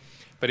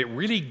 But it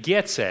really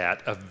gets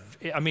at,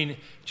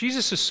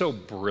 Jesus is so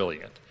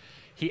brilliant.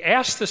 He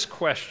asked this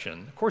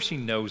question. Of course, he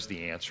knows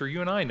the answer.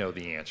 You and I know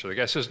the answer. The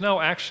guy says, no,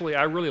 actually,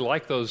 I really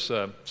like those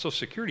Social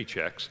Security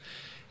checks.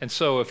 And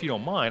so if you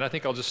don't mind, I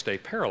think I'll just stay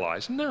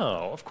paralyzed.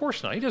 No, of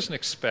course not. He doesn't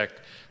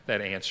expect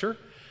that answer.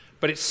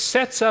 But it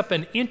sets up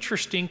an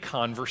interesting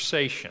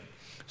conversation.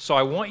 So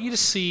I want you to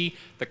see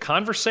the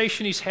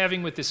conversation he's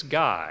having with this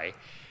guy,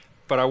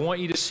 but I want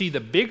you to see the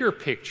bigger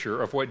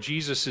picture of what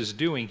Jesus is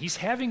doing. He's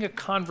having a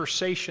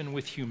conversation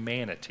with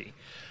humanity.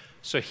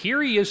 So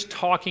here he is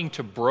talking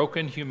to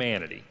broken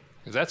humanity,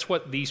 because that's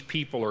what these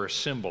people are a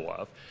symbol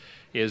of,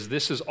 is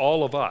this is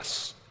all of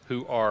us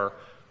who are,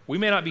 we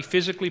may not be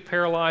physically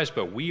paralyzed,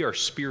 but we are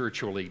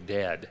spiritually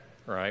dead,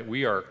 right?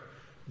 We are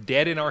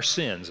dead in our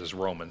sins, as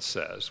Romans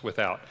says,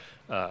 without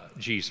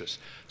Jesus.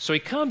 So he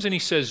comes and he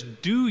says,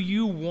 do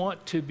you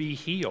want to be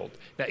healed?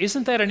 Now,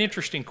 isn't that an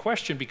interesting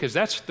question? Because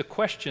that's the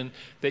question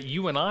that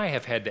you and I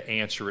have had to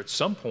answer at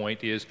some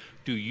point is,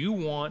 do you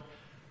want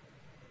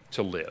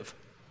to live?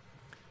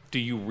 Do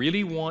you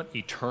really want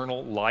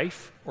eternal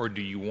life, or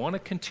do you want to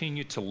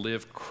continue to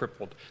live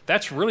crippled?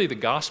 That's really the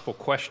gospel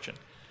question.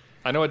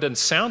 I know it doesn't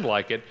sound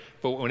like it,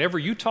 but whenever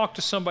you talk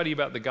to somebody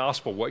about the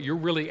gospel, what you're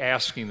really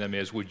asking them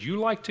is, would you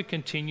like to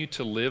continue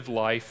to live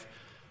life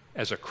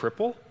as a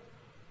cripple,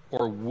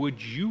 or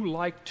would you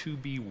like to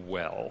be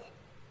well?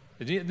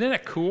 Isn't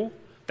that cool?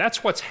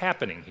 That's what's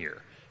happening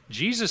here.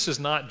 Jesus is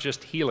not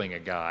just healing a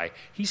guy.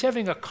 He's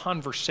having a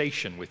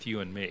conversation with you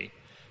and me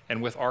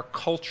and with our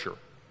culture.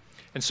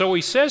 And so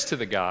he says to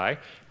the guy,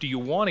 do you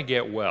want to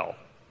get well?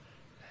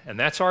 And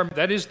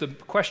that is the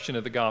question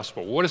of the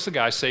gospel. What does the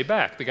guy say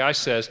back? The guy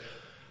says,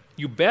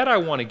 you bet I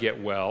want to get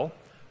well,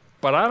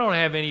 but I don't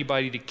have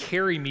anybody to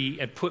carry me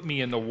and put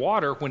me in the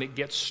water when it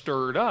gets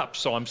stirred up.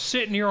 So I'm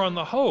sitting here on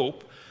the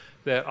hope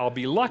that I'll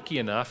be lucky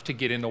enough to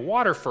get in the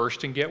water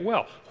first and get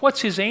well.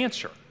 What's his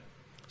answer?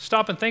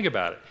 Stop and think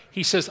about it.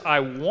 He says, I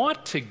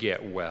want to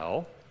get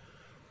well,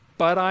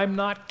 but I'm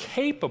not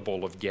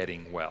capable of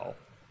getting well.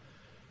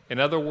 In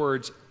other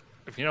words,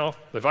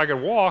 if I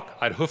could walk,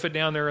 I'd hoof it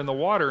down there in the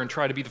water and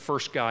try to be the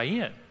first guy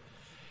in.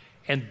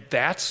 And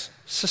that's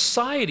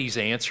society's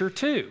answer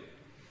too,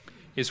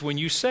 is when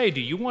you say, do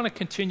you want to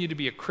continue to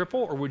be a cripple,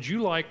 or would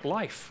you like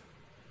life?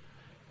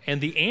 And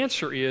the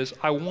answer is,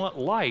 I want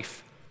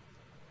life,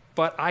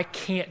 but I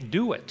can't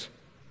do it.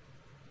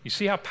 You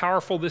see how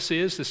powerful this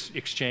is, this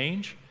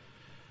exchange?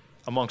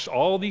 Amongst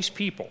all these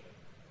people,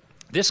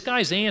 this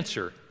guy's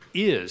answer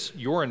is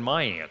your and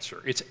my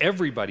answer. It's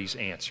everybody's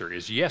answer,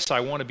 is yes, I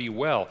want to be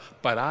well,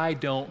 but I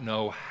don't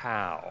know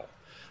how.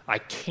 I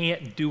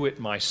can't do it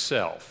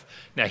myself.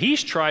 Now,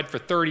 he's tried for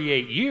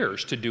 38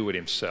 years to do it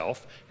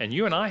himself, and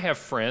you and I have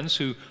friends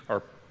who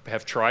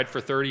have tried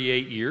for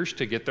 38 years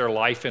to get their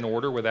life in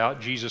order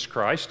without Jesus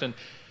Christ, and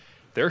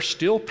they're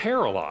still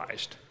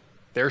paralyzed.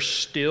 They're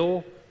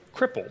still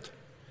crippled.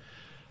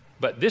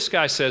 But this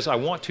guy says, I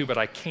want to, but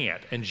I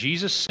can't. And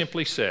Jesus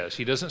simply says,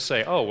 he doesn't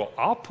say, oh, well,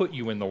 I'll put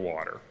you in the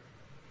water.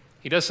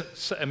 He doesn't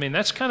say, I mean,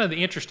 that's kind of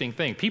the interesting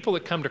thing. People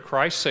that come to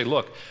Christ say,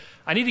 look,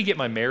 I need to get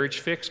my marriage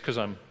fixed because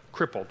I'm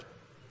crippled,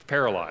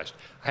 paralyzed.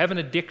 I have an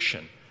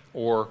addiction,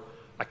 or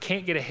I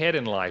can't get ahead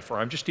in life, or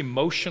I'm just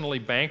emotionally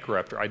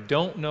bankrupt, or I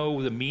don't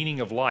know the meaning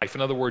of life.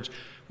 In other words,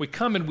 we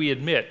come and we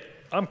admit,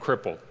 I'm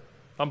crippled,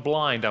 I'm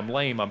blind, I'm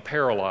lame, I'm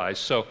paralyzed,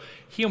 so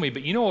heal me.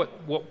 But you know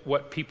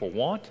what people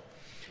want?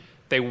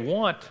 They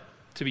want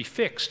to be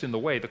fixed in the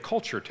way the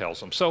culture tells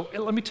them. So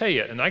let me tell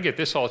you, and I get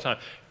this all the time,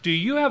 do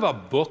you have a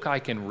book I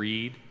can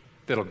read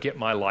that'll get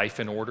my life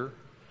in order?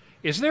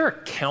 Is there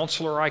a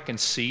counselor I can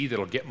see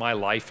that'll get my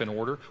life in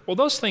order? Well,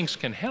 those things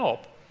can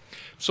help.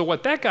 So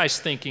what that guy's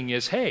thinking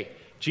is, hey,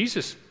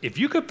 Jesus, if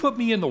you could put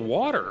me in the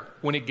water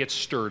when it gets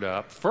stirred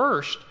up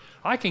first,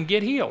 I can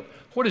get healed.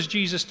 What does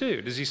Jesus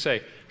do? Does he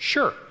say,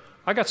 sure,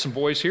 I got some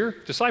boys here,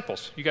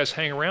 disciples. You guys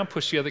hang around,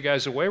 push the other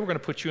guys away, we're going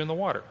to put you in the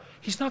water.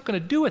 He's not going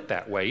to do it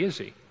that way, is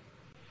he?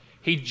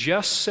 He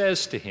just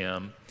says to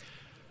him,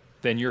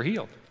 then you're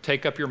healed.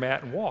 Take up your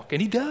mat and walk.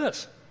 And he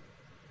does.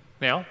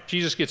 Now,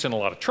 Jesus gets in a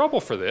lot of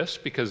trouble for this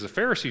because the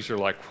Pharisees are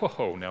like,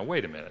 whoa, now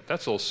wait a minute,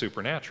 that's a little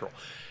supernatural.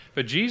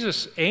 But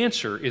Jesus'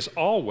 answer is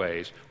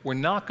always, we're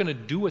not going to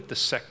do it the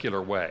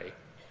secular way.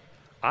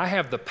 I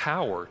have the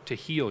power to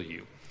heal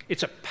you.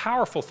 It's a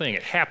powerful thing.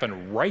 It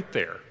happened right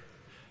there.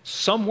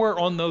 Somewhere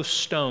on those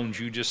stones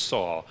you just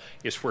saw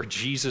is where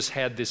Jesus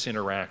had this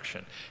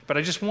interaction. But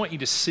I just want you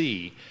to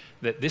see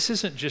that this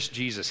isn't just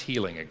Jesus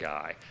healing a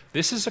guy.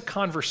 This is a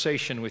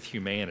conversation with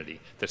humanity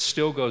that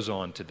still goes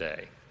on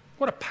today.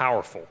 What a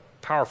powerful,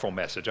 powerful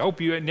message. I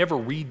hope you never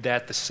read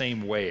that the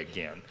same way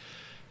again,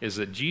 is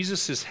that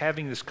Jesus is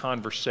having this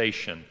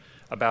conversation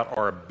about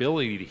our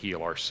ability to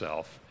heal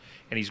ourselves,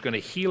 and he's going to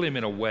heal him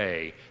in a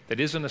way that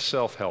isn't a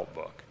self-help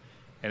book,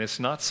 and it's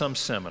not some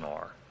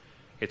seminar.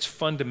 It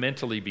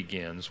fundamentally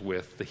begins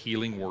with the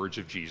healing words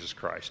of Jesus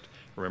Christ.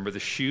 Remember the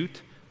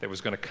shoot that was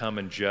going to come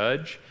and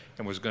judge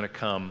and was going to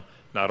come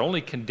not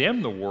only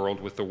condemn the world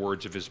with the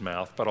words of his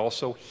mouth, but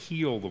also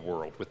heal the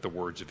world with the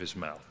words of his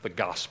mouth, the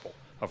gospel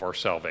of our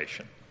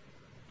salvation.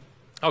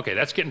 Okay,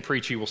 that's getting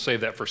preachy. We'll save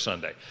that for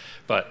Sunday.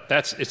 But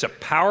it's a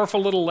powerful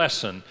little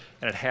lesson,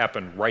 and it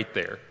happened right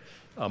there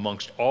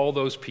amongst all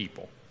those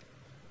people.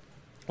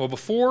 Well,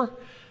 before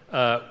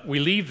we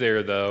leave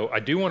there, though, I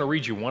do want to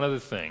read you one other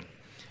thing.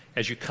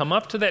 As you come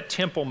up to that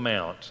Temple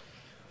Mount,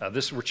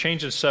 we're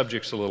changing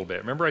subjects a little bit.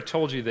 Remember I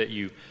told you that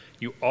you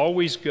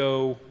always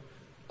go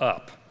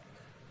up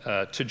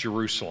to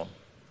Jerusalem.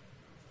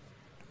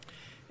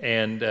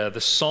 And the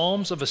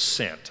Psalms of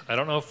Ascent. I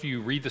don't know if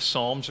you read the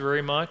Psalms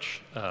very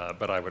much,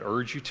 but I would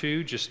urge you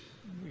to. Just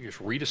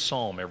read a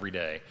psalm every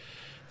day.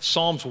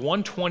 Psalms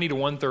 120 to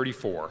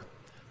 134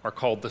 are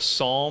called the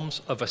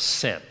Psalms of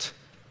Ascent,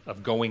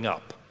 of going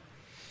up.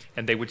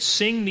 And they would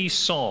sing these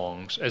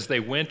songs as they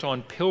went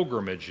on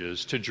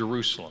pilgrimages to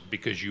Jerusalem,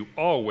 because you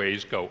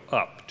always go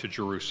up to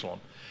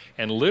Jerusalem.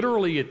 And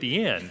literally at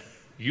the end,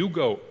 you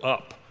go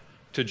up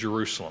to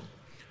Jerusalem.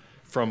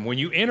 From when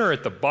you enter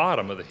at the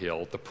bottom of the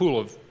hill, the Pool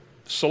of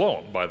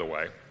Siloam, by the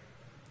way,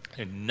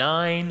 and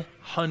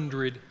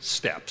 900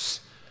 steps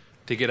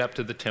to get up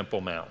to the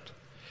Temple Mount.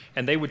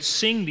 And they would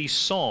sing these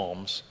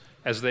psalms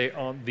as they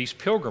on these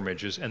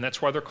pilgrimages, and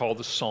that's why they're called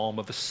the Psalm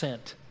of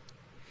Ascent.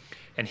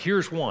 And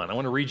here's one. I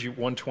want to read you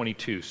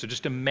 122. So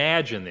just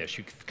imagine this.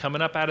 You're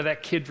coming up out of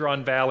that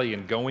Kidron Valley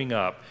and going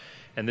up,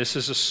 and this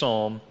is a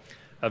psalm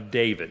of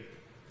David.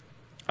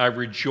 I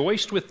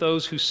rejoiced with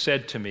those who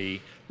said to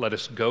me, let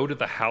us go to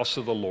the house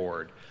of the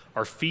Lord.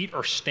 Our feet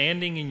are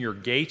standing in your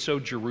gates, O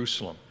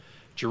Jerusalem.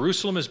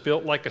 Jerusalem is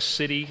built like a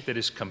city that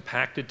is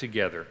compacted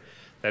together.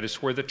 That is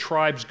where the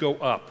tribes go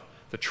up,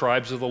 the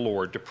tribes of the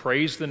Lord, to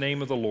praise the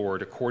name of the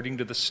Lord according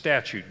to the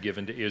statute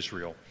given to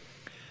Israel.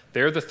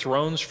 There the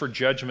thrones for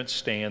judgment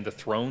stand, the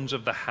thrones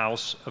of the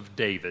house of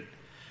David.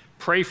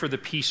 Pray for the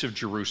peace of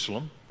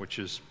Jerusalem, which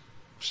is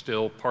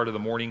still part of the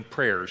morning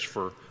prayers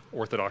for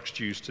Orthodox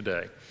Jews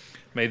today.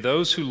 May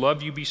those who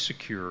love you be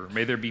secure.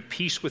 May there be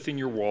peace within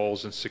your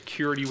walls and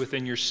security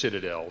within your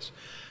citadels.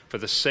 For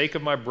the sake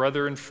of my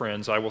brother and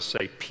friends, I will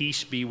say,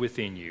 peace be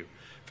within you.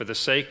 For the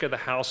sake of the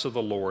house of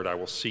the Lord, I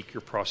will seek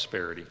your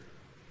prosperity.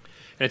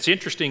 And it's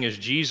interesting, as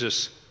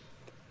Jesus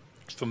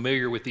is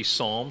familiar with these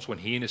psalms, when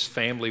he and his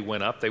family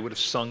went up, they would have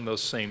sung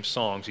those same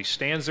songs. He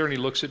stands there and he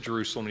looks at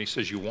Jerusalem and he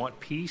says, you want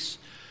peace,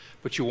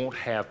 but you won't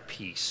have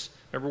peace.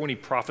 Remember when he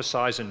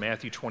prophesies in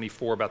Matthew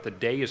 24 about the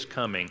day is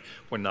coming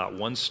when not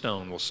one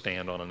stone will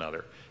stand on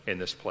another in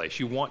this place.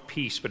 You want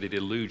peace, but it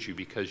eludes you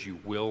because you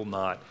will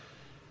not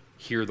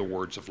hear the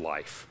words of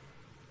life.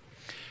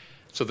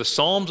 So the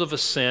Psalms of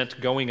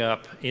Ascent going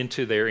up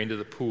into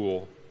the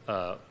pool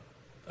of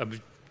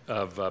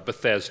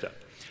Bethesda.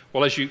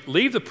 Well, as you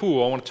leave the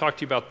pool, I want to talk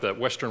to you about the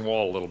Western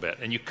Wall a little bit.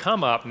 And you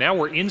come up, now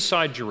we're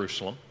inside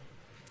Jerusalem.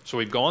 So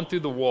we've gone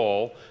through the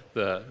wall,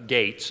 the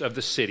gates of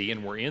the city,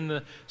 and we're in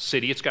the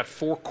city. It's got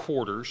 4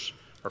 quarters,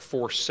 or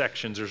 4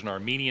 sections. There's an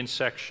Armenian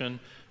section,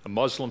 a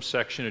Muslim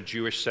section, a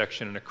Jewish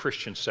section, and a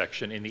Christian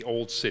section in the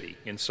old city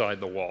inside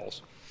the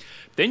walls.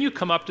 Then you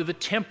come up to the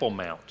Temple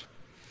Mount.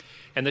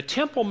 And the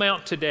Temple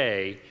Mount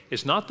today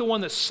is not the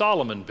one that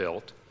Solomon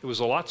built. It was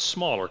a lot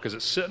smaller because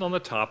it's sitting on the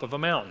top of a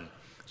mountain.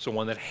 It's the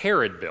one that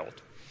Herod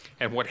built.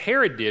 And what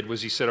Herod did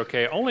was he said,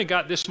 okay, I only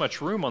got this much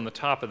room on the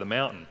top of the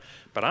mountain,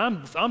 but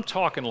I'm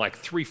talking like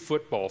 3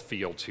 football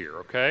fields here,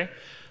 okay?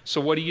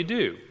 So what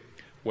do?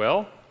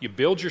 Well, you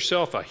build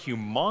yourself a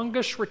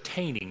humongous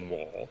retaining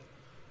wall,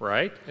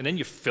 right? And then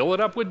you fill it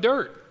up with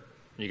dirt.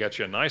 You got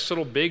you a nice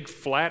little big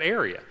flat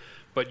area.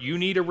 But you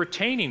need a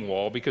retaining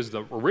wall because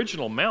the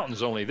original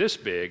mountain's only this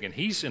big, and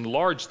he's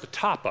enlarged the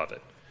top of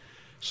it.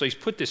 So he's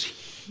put this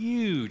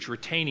huge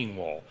retaining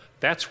wall.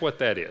 That's what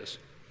that is.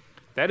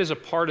 That is a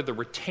part of the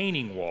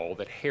retaining wall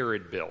that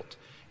Herod built,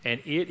 and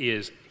it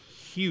is a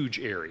huge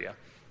area.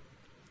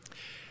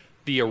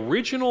 The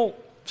original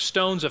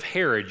stones of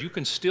Herod, you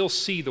can still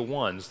see the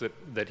ones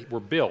that were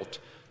built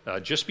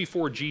just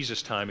before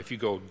Jesus' time. If you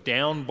go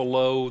down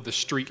below the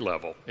street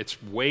level,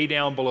 it's way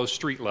down below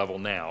street level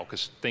now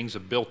because things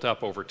have built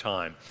up over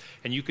time,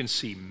 and you can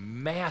see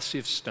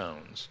massive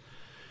stones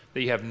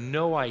that you have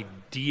no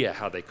idea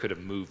how they could have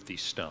moved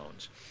these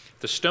stones.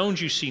 The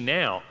stones you see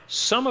now,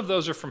 some of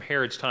those are from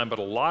Herod's time, but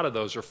a lot of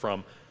those are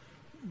from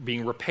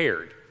being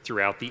repaired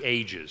throughout the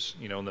ages,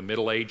 in the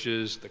Middle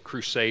Ages, the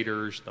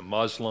Crusaders, the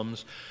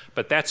Muslims.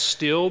 But that's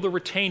still the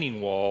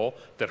retaining wall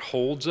that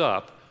holds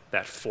up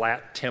that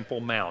flat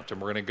Temple Mount,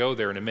 and we're going to go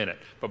there in a minute.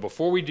 But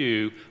before we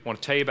do, I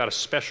want to tell you about a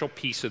special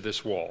piece of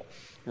this wall.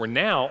 We're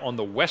now on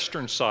the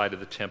western side of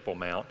the Temple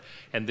Mount,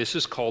 and this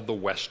is called the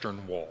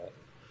Western Wall.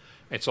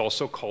 It's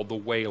also called the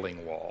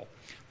Wailing Wall.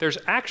 There's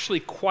actually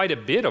quite a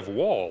bit of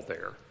wall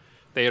there.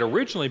 They had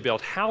originally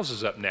built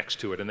houses up next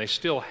to it, and they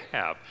still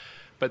have.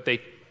 But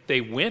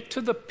they went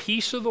to the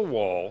piece of the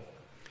wall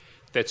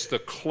that's the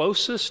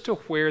closest to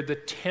where the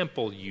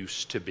temple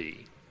used to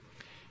be.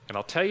 And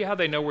I'll tell you how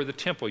they know where the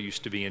temple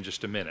used to be in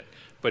just a minute.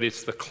 But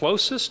it's the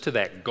closest to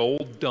that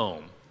gold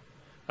dome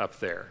up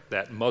there,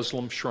 that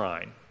Muslim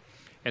shrine.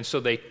 And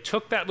so they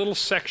took that little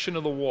section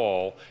of the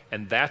wall,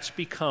 and that's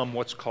become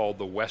what's called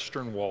the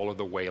Western Wall or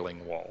the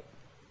Wailing Wall.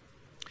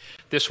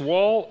 This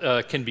wall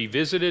can be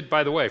visited,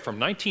 by the way, from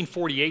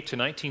 1948 to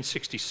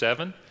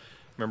 1967.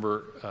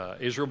 Remember,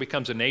 Israel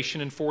becomes a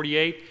nation in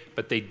 48,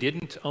 but they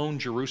didn't own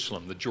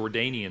Jerusalem. The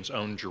Jordanians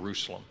owned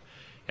Jerusalem.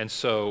 And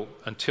so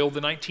until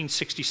the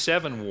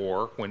 1967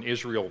 war, when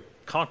Israel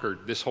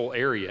conquered this whole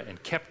area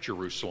and kept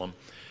Jerusalem,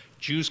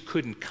 Jews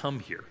couldn't come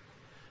here.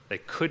 They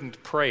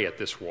couldn't pray at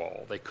this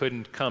wall. They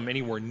couldn't come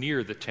anywhere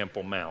near the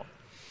Temple Mount.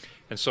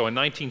 And so in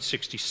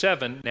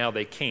 1967, now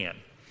they can.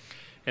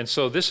 And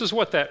so this is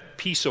what that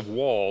piece of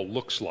wall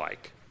looks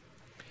like.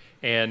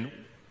 And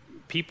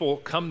people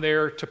come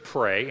there to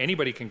pray.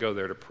 Anybody can go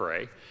there to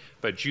pray.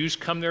 But Jews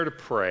come there to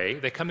pray.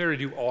 They come there to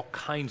do all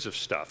kinds of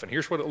stuff. And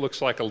here's what it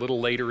looks like a little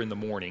later in the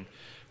morning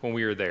when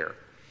we were there.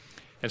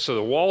 And so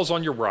the wall's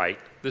on your right.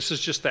 This is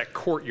just that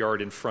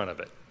courtyard in front of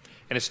it.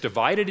 And it's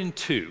divided in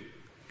two.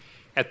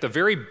 At the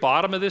very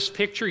bottom of this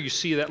picture, you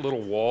see that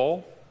little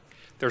wall.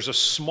 There's a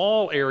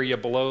small area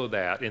below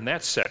that in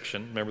that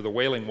section. Remember, the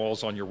Wailing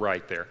Wall's on your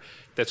right there.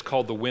 That's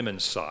called the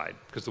women's side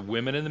because the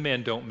women and the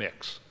men don't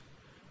mix.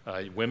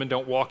 Women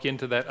don't walk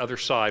into that other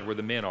side where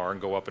the men are and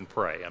go up and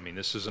pray. I mean,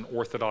 this is an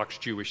Orthodox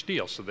Jewish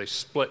deal, so they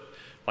split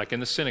like in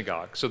the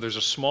synagogue. So there's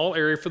a small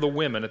area for the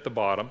women at the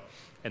bottom,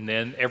 and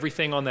then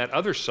everything on that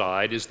other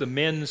side is the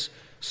men's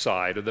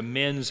side or the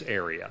men's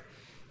area.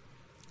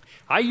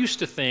 I used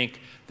to think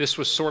this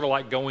was sort of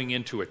like going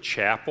into a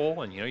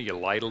chapel, and you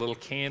light a little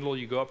candle,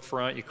 you go up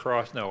front, you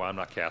cross. No, I'm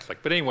not Catholic.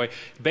 But anyway,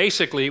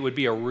 basically it would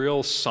be a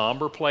real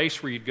somber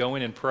place where you'd go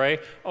in and pray.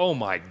 Oh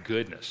my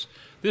goodness.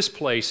 This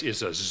place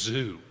is a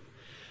zoo.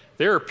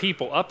 There are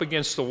people up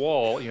against the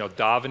wall,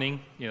 davening.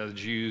 The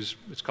Jews,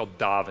 it's called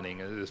davening,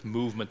 this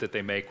movement that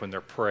they make when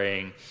they're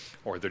praying,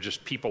 or they're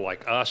just people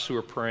like us who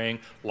are praying.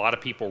 A lot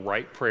of people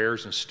write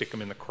prayers and stick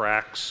them in the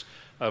cracks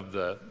of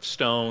the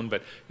stone,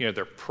 but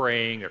they're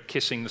praying, they're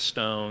kissing the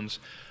stones.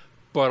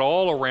 But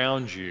all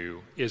around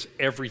you is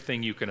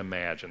everything you can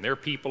imagine. There are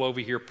people over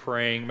here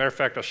praying. Matter of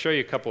fact, I'll show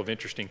you a couple of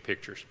interesting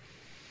pictures.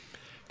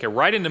 Okay,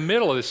 right in the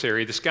middle of this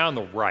area, this guy on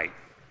the right.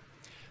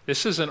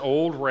 This is an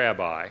old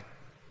rabbi.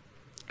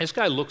 This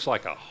guy looks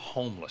like a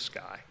homeless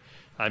guy.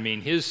 I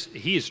mean,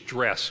 he is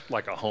dressed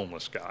like a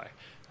homeless guy.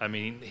 I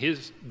mean,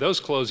 those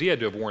clothes, he had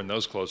to have worn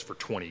those clothes for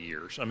 20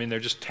 years. I mean, they're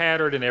just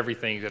tattered and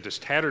everything. He's got this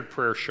tattered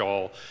prayer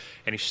shawl,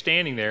 and he's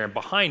standing there, and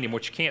behind him,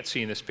 what you can't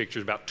see in this picture,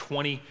 is about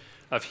 20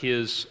 of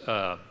his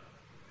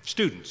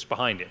students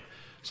behind him.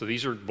 So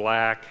these are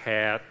black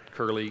hat,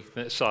 curly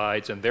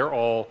sides, and they're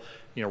all,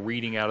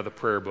 reading out of the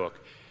prayer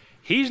book.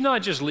 He's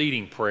not just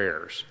leading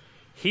prayers.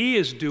 He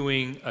is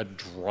doing a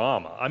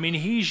drama. I mean,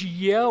 he's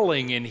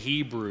yelling in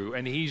Hebrew,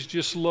 and he's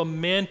just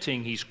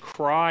lamenting. He's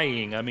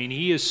crying. I mean,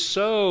 he is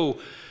so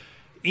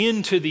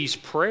into these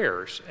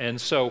prayers.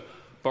 And so,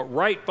 but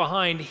right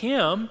behind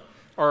him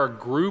are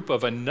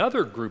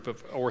another group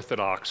of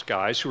Orthodox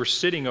guys who are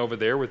sitting over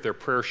there with their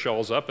prayer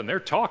shawls up, and they're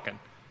talking.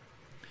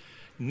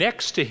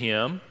 Next to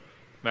him,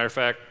 matter of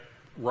fact,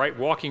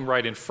 walking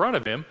right in front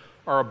of him,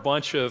 are a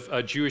bunch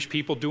of Jewish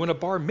people doing a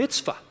bar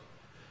mitzvah.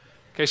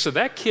 Okay, so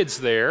that kid's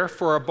there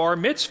for a bar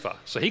mitzvah.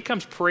 So he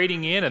comes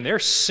parading in, and they're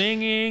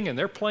singing, and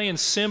they're playing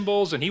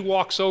cymbals, and he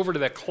walks over to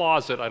that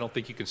closet. I don't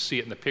think you can see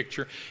it in the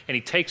picture. And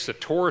he takes the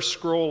Torah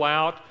scroll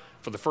out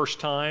for the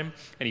first time,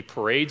 and he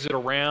parades it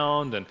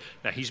around. And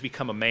now he's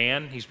become a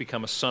man. He's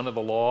become a son of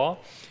the law.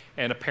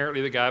 And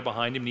apparently the guy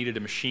behind him needed a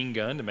machine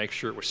gun to make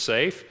sure it was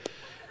safe.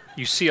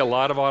 You see a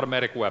lot of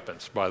automatic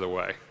weapons, by the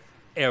way,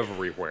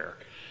 everywhere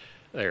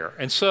there.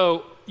 And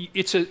so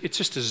it's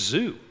just a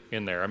zoo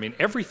in there. I mean,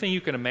 everything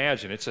you can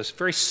imagine. It's a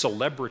very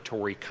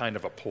celebratory kind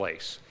of a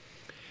place.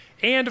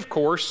 And of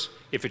course,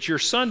 if it's your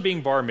son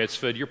being bar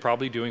mitzvahed, you're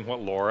probably doing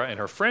what Laura and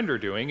her friend are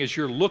doing, is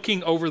you're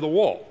looking over the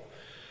wall.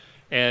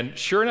 And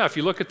sure enough,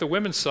 you look at the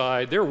women's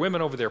side, there are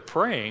women over there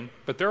praying,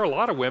 but there are a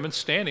lot of women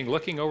standing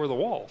looking over the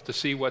wall to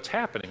see what's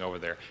happening over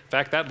there. In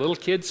fact, that little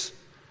kid's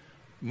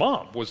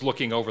mom was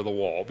looking over the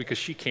wall because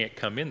she can't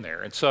come in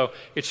there. And so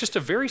it's just a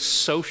very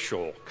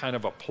social kind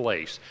of a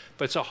place.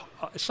 But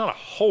it's not a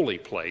holy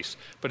place,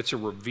 but it's a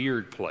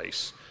revered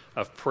place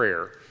of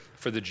prayer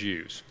for the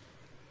Jews.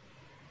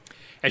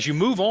 As you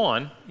move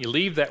on, you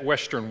leave that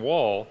western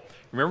wall.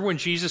 Remember when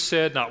Jesus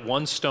said, not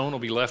one stone will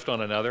be left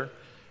on another?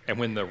 And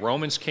when the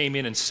Romans came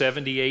in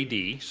 70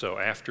 A.D., so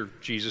after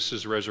Jesus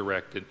is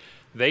resurrected,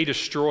 they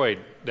destroyed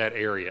that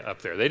area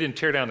up there. They didn't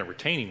tear down the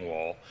retaining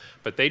wall,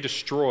 but they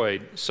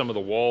destroyed some of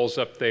the walls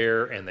up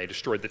there, and they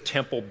destroyed the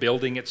temple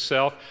building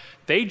itself.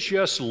 They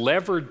just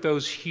levered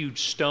those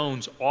huge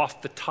stones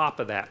off the top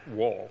of that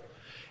wall,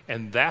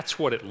 and that's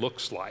what it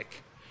looks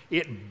like.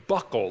 It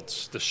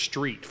buckles the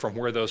street from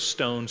where those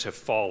stones have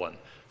fallen,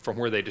 from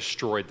where they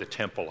destroyed the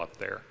temple up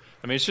there.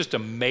 I mean, it's just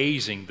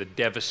amazing, the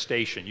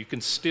devastation. You can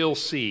still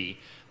see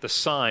the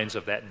signs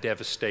of that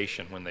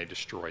devastation when they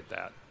destroyed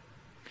that.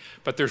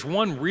 But there's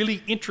one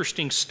really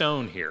interesting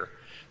stone here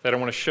that I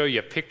want to show you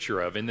a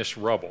picture of in this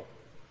rubble.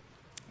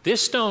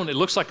 This stone, it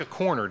looks like a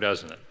corner,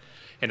 doesn't it?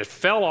 And it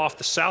fell off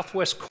the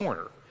southwest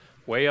corner,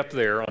 way up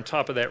there on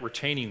top of that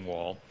retaining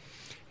wall.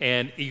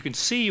 And you can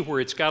see where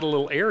it's got a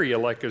little area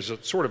like there's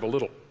sort of a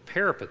little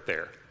parapet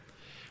there.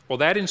 Well,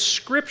 that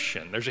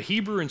inscription, there's a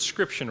Hebrew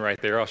inscription right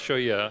there. I'll show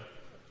you.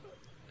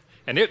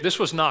 And this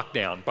was knocked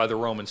down by the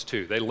Romans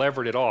too. They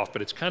levered it off,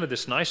 but it's kind of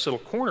this nice little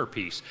corner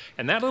piece.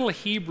 And that little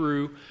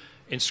Hebrew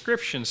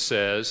inscription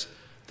says,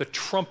 the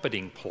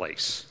trumpeting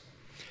place.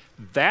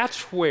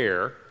 That's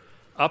where,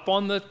 up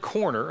on the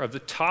corner of the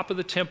top of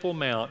the Temple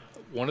Mount,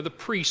 one of the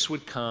priests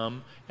would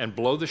come and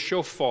blow the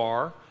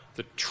shofar,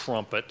 the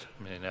trumpet.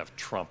 I mean, they didn't have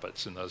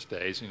trumpets in those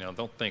days.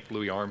 Don't think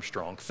Louis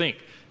Armstrong. Think,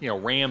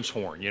 ram's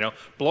horn,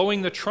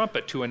 blowing the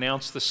trumpet to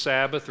announce the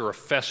Sabbath or a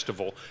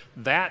festival.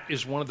 That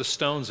is one of the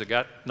stones that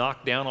got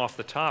knocked down off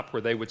the top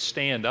where they would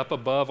stand up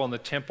above on the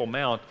Temple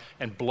Mount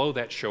and blow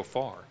that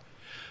shofar.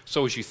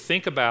 So as you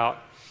think about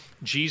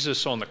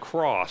Jesus on the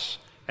cross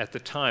at the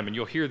time, and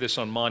you'll hear this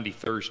on Maundy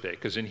Thursday,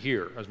 because in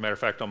here, as a matter of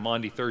fact, on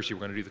Maundy Thursday, we're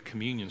going to do the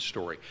communion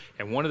story.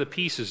 And one of the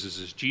pieces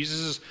is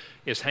Jesus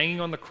is hanging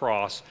on the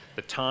cross.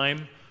 The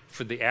time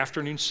for the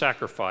afternoon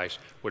sacrifice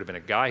would have been a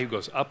guy who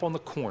goes up on the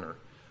corner,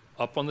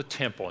 up on the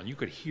temple, and you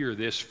could hear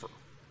this for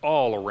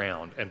all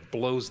around, and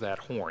blows that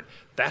horn.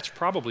 That's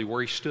probably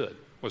where he stood,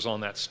 was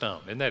on that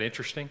stone. Isn't that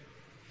interesting?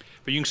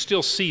 But you can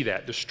still see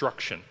that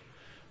destruction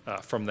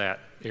from that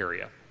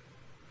area.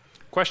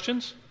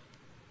 Questions?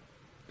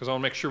 Because I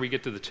want to make sure we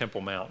get to the Temple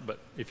Mount, but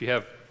if you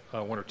have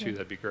one or two,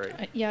 that'd be great.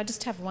 Yeah, I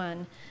just have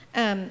one.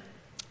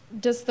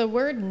 Does the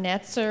word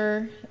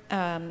Netzer,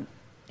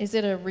 is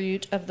it a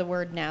root of the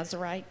word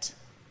Nazarite,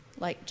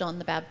 like John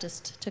the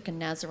Baptist took a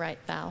Nazarite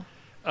vow?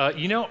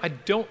 I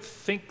don't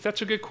think,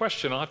 that's a good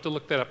question. I'll have to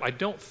look that up. I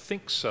don't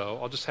think so.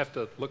 I'll just have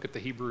to look at the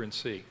Hebrew and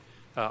see.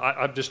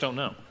 I just don't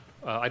know.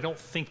 I don't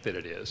think that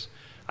it is.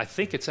 I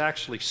think it's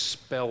actually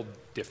spelled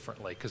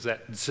differently because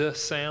that Z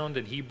sound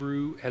in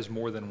Hebrew has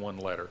more than one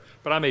letter.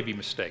 But I may be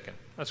mistaken.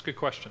 That's a good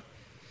question.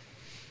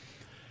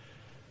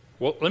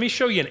 Well, let me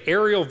show you an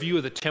aerial view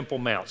of the Temple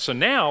Mount. So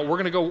now we're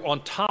going to go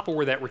on top of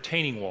where that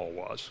retaining wall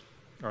was.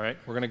 All right,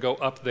 we're going to go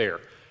up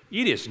there.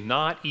 It is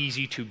not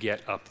easy to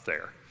get up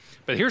there.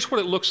 But here's what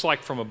it looks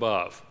like from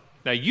above.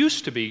 Now,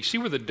 used to be, see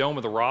where the Dome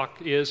of the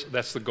Rock is?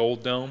 That's the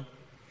gold dome.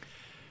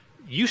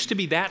 Used to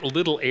be that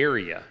little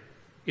area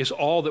is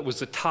all that was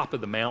the top of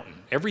the mountain.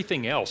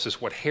 Everything else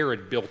is what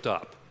Herod built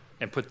up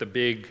and put the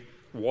big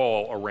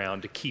wall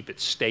around to keep it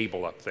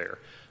stable up there.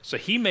 So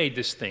he made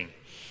this thing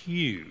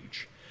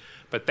huge.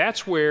 But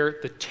that's where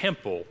the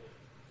temple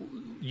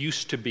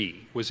used to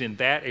be, was in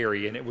that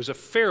area, and it was a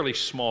fairly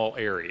small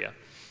area.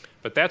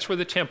 But that's where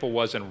the temple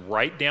was, and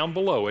right down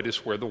below it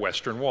is where the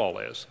western wall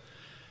is.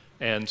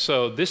 And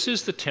so this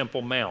is the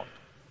Temple Mount.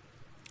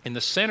 In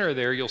the center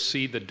there, you'll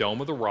see the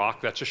Dome of the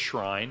Rock. That's a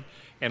shrine.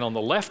 And on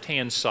the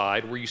left-hand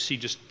side, where you see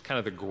just kind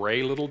of the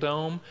gray little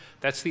dome,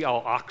 that's the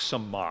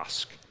Al-Aqsa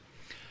Mosque.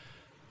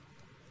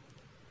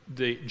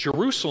 the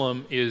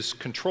Jerusalem is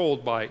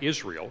controlled by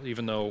Israel,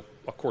 even though,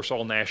 of course,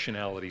 all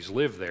nationalities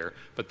live there,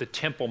 but the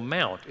Temple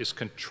Mount is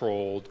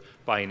controlled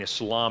by an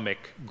Islamic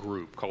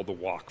group called the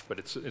Waqf, but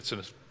it's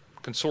a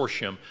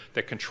consortium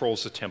that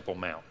controls the Temple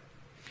Mount.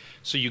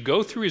 So you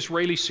go through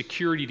Israeli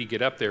security to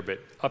get up there, but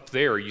up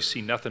there you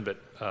see nothing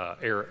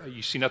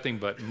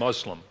but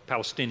Muslim,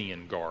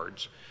 Palestinian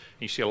guards.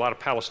 And you see a lot of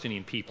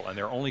Palestinian people, and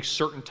there are only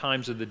certain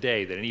times of the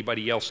day that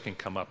anybody else can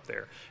come up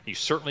there. And you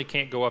certainly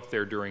can't go up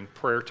there during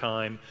prayer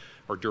time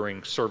or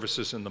during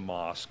services in the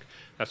mosque,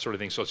 that sort of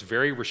thing. So it's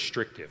very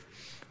restrictive.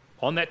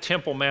 On that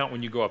Temple Mount,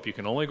 when you go up, you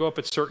can only go up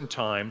at certain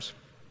times.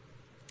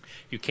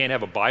 You can't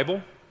have a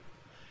Bible.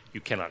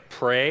 You cannot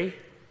pray.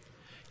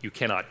 You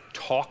cannot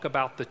talk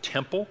about the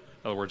temple.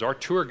 In other words, our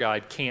tour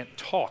guide can't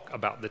talk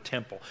about the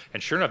temple.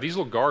 And sure enough, these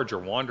little guards are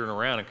wandering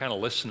around and kind of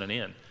listening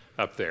in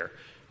up there.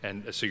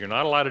 And so you're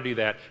not allowed to do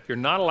that. You're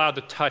not allowed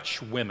to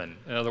touch women.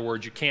 In other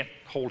words, you can't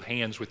hold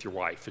hands with your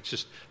wife. It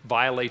just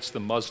violates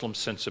the Muslim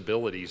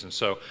sensibilities. And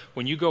so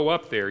when you go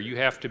up there, you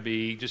have to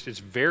be it's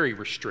very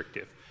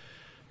restrictive.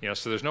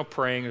 So there's no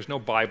praying, there's no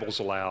Bibles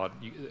allowed.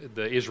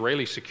 The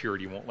Israeli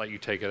security won't let you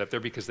take it up there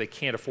because they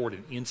can't afford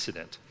an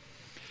incident.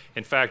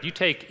 In fact, you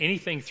take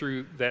anything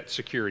through that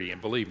security, and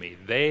believe me,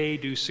 they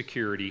do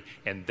security,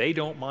 and they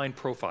don't mind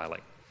profiling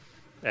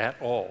at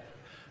all,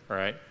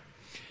 right?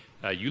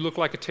 You look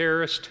like a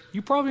terrorist,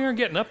 you probably aren't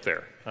getting up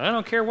there. I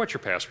don't care what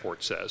your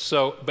passport says.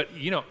 So, but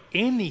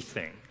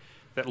anything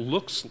that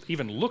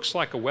even looks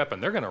like a weapon,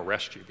 they're going to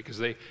arrest you because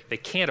they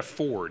can't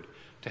afford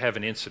to have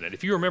an incident.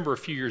 If you remember a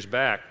few years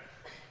back,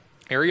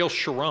 Ariel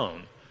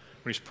Sharon,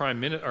 when he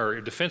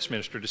was defense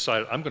minister,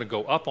 decided, I'm going to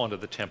go up onto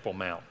the Temple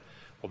Mount.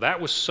 Well,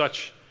 that was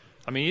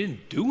he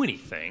didn't do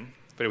anything,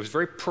 but it was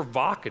very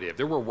provocative.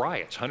 There were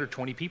riots,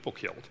 120 people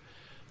killed,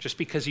 just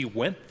because he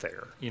went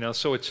there.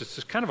 So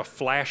it's kind of a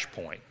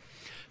flashpoint.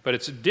 But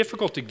it's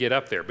difficult to get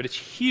up there, but it's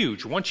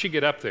huge. Once you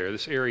get up there,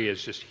 this area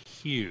is just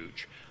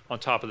huge on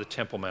top of the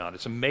Temple Mount.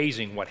 It's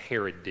amazing what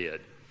Herod did.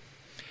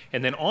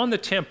 And then on the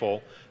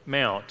Temple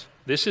Mount,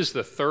 this is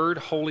the third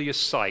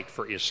holiest site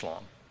for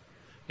Islam,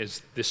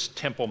 is this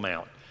Temple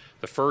Mount.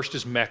 The first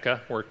is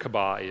Mecca, where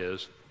Kaaba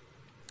is.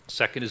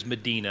 Second is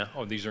Medina.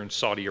 These are in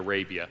Saudi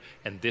Arabia.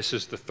 And this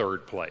is the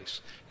third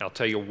place. And I'll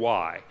tell you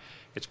why.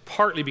 It's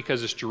partly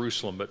because it's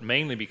Jerusalem, but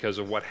mainly because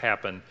of what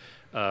happened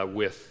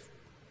with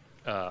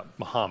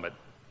Muhammad.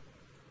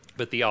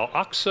 But the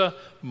Al-Aqsa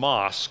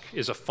Mosque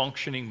is a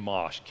functioning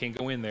mosque. You can't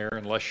go in there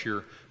unless you're,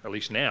 or at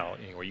least now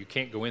anyway, you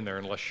can't go in there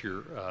unless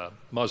you're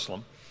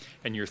Muslim.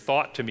 And your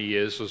thought to me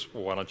is,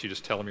 well, why don't you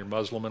just tell them you're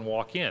Muslim and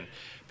walk in?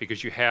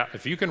 Because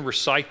if you can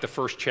recite the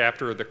first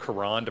chapter of the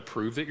Quran to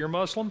prove that you're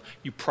Muslim,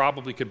 you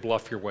probably could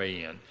bluff your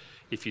way in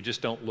if you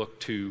just don't look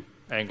too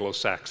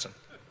Anglo-Saxon,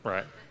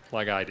 right,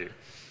 like I do.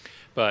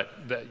 But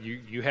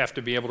you have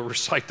to be able to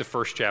recite the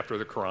first chapter of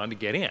the Quran to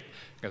get in,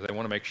 because they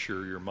want to make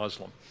sure you're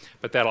Muslim.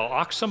 But that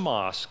Al-Aqsa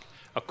Mosque,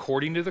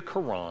 according to the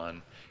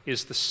Quran,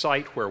 is the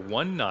site where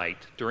one night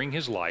during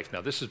his life,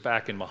 now this is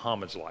back in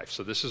Muhammad's life,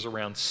 so this is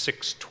around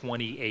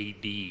 620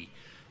 A.D.,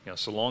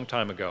 it's a long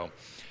time ago.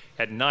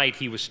 At night,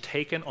 he was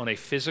taken on a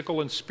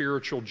physical and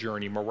spiritual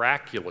journey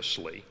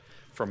miraculously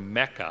from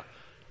Mecca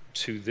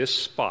to this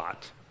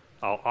spot.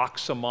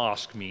 Al-Aqsa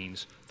Mosque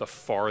means the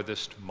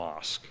farthest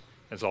mosque.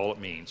 That's all it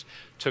means.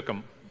 Took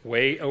him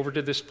way over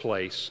to this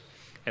place,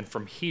 and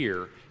from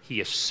here, he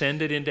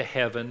ascended into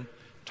heaven,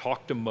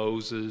 talked to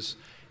Moses,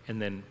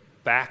 and then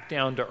back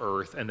down to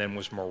earth, and then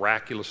was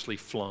miraculously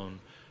flown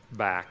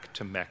back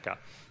to Mecca.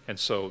 And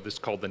so this is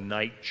called the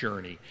night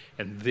journey.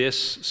 And this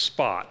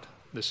spot,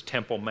 this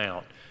Temple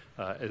Mount,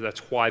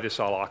 that's why this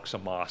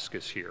Al-Aqsa Mosque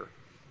is here.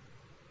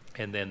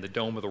 And then the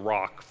Dome of the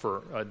Rock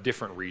for a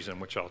different reason,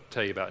 which I'll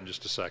tell you about in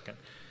just a second.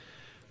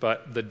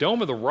 But the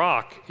Dome of the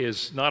Rock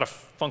is not a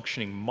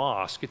functioning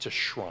mosque, it's a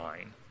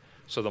shrine.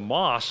 So the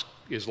mosque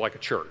is like a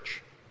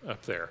church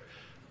up there.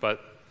 But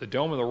the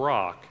Dome of the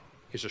Rock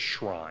is a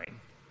shrine.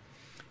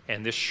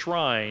 And this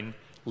shrine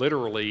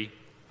literally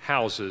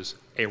houses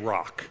a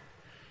rock.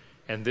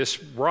 And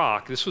this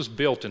rock, this was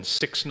built in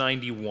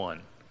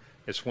 691.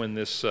 It's when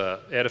this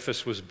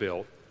edifice was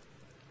built.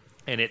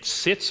 And it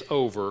sits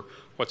over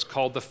what's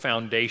called the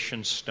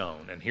foundation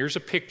stone. And here's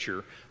a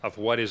picture of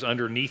what is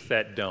underneath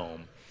that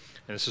dome.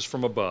 And this is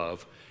from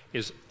above,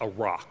 is a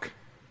rock.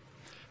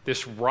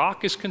 This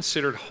rock is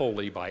considered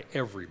holy by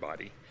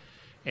everybody.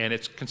 And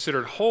it's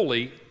considered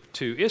holy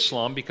to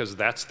Islam because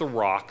that's the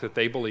rock that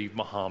they believe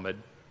Muhammad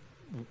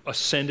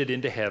ascended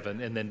into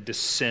heaven and then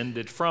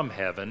descended from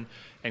heaven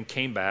and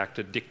came back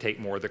to dictate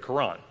more of the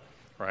Quran,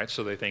 right?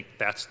 So they think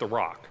that's the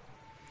rock.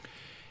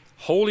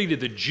 Holy to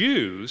the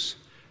Jews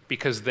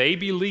because they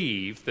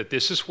believe that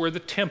this is where the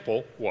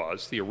temple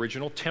was, the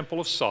original Temple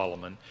of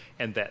Solomon,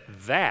 and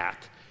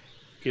that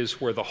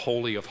is where the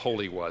Holy of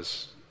Holies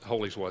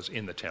was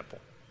in the temple.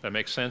 That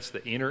makes sense?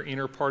 The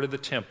inner part of the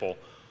temple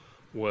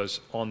was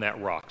on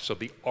that rock. So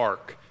the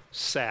ark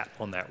sat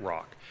on that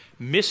rock.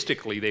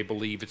 Mystically, they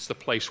believe it's the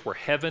place where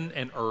heaven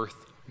and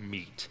earth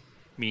meet,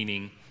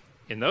 meaning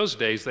in those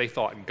days they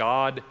thought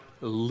God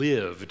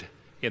lived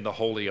in the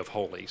Holy of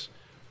Holies,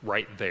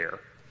 right there.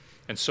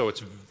 And so it's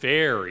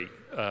very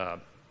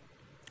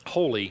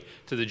holy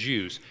to the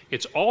Jews.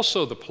 It's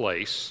also the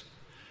place,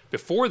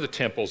 before the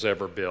temple's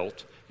ever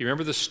built, you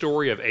remember the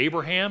story of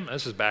Abraham?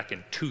 This is back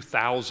in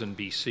 2000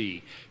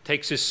 BC.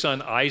 Takes his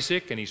son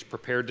Isaac, and he's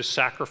prepared to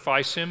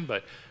sacrifice him,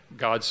 but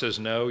God says,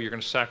 no, you're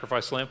going to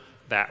sacrifice the lamb.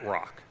 That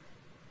rock.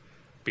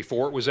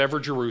 Before it was ever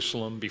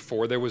Jerusalem,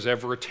 before there was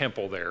ever a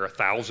temple there,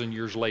 1,000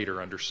 years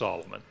later under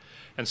Solomon.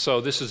 And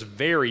so this is a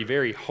very,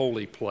 very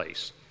holy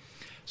place.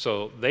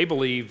 So they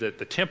believe that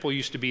the temple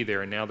used to be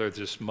there, and now there's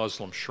this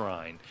Muslim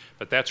shrine.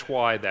 But that's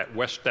why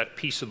that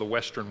piece of the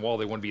western wall,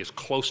 they want to be as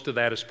close to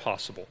that as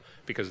possible,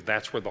 because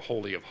that's where the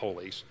Holy of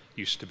Holies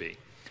used to be.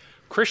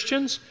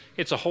 Christians,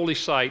 it's a holy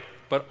site,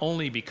 but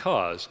only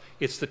because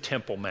it's the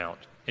Temple Mount,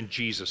 and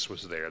Jesus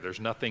was there. There's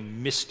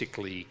nothing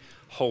mystically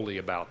holy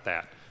about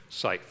that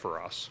site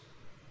for us.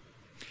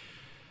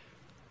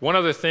 One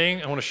other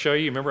thing I want to show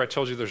you. Remember I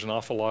told you there's an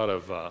awful lot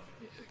of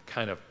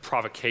kind of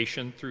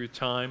provocation through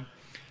time.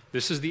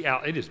 This is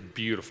it is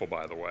beautiful,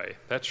 by the way.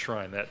 That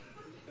shrine, that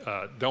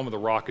Dome of the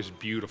Rock is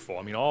beautiful.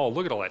 I mean,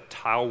 look at all that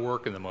tile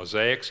work and the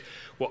mosaics.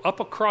 Well, up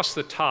across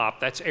the top,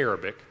 that's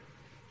Arabic.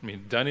 I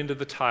mean, done into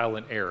the tile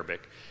in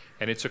Arabic.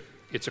 And it's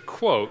a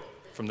quote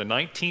from the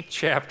 19th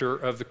chapter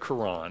of the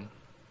Quran,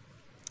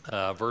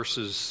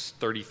 verses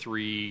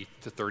 33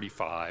 to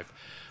 35.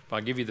 But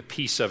I'll give you the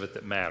piece of it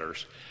that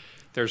matters.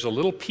 There's a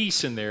little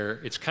piece in there.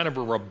 It's kind of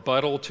a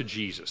rebuttal to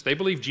Jesus. They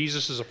believe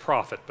Jesus is a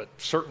prophet, but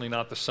certainly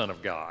not the Son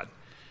of God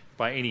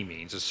by any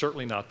means. It's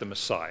certainly not the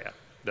Messiah,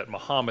 that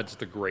Muhammad's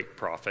the great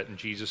prophet and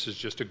Jesus is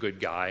just a good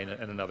guy and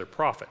another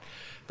prophet.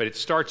 But it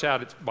starts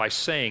out by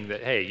saying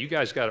that, hey, you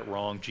guys got it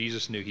wrong.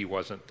 Jesus knew he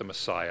wasn't the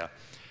Messiah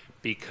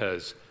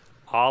because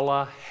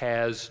Allah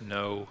has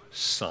no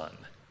son.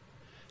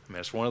 I mean,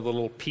 it's one of the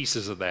little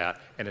pieces of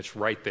that, and it's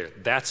right there.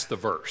 That's the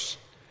verse.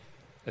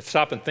 Let's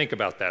stop and think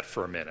about that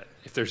for a minute.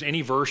 If there's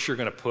any verse you're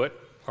going to put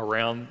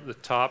around the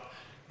top,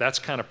 that's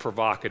kind of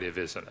provocative,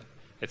 isn't it?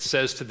 It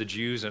says to the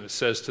Jews and it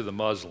says to the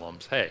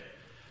Muslims, hey,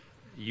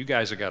 you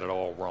guys have got it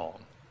all wrong.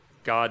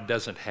 God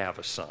doesn't have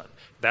a son.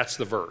 That's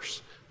the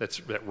verse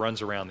that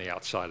runs around the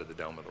outside of the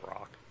Dome of the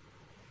Rock.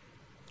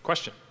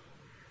 Question?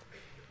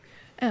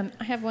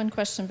 I have one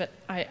question, but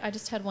I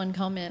just had one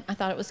comment. I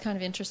thought it was kind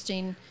of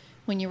interesting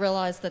when you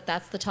realize that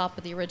that's the top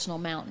of the original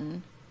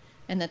mountain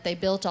and that they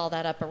built all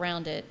that up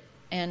around it.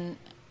 And,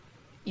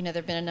 you know,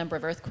 there have been a number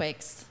of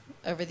earthquakes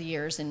over the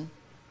years in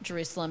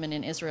Jerusalem and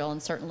in Israel,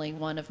 and certainly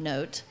one of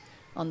note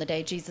on the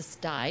day Jesus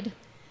died.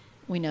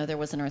 We know there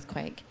was an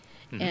earthquake.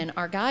 Mm-hmm. And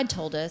our guide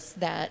told us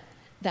that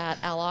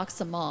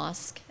Al-Aqsa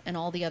Mosque and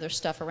all the other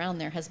stuff around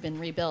there has been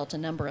rebuilt a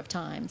number of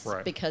times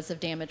because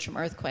of damage from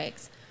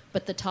earthquakes.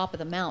 But the top of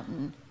the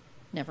mountain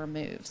never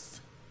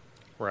moves.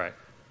 Right.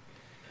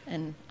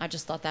 And I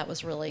just thought that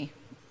was really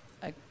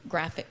a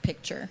graphic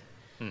picture.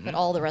 Mm-hmm. But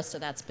all the rest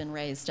of that's been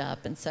raised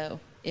up, and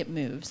so it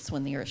moves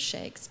when the earth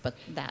shakes, but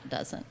that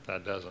doesn't.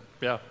 That doesn't.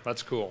 Yeah,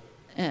 that's cool.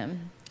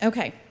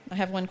 Okay, I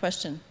have one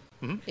question,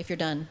 if you're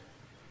done.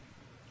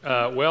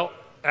 Well,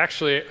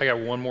 actually, I got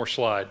one more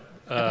slide.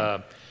 Okay.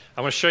 I'm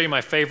going to show you my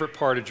favorite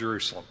part of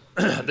Jerusalem.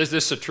 This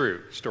is a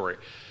true story,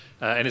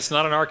 and it's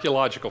not an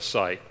archaeological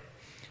site.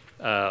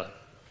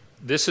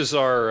 This is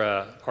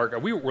our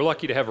we're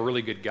lucky to have a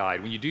really good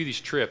guide. When you do these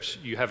trips,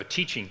 you have a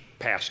teaching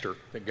pastor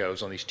that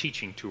goes on these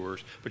teaching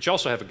tours, but you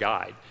also have a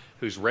guide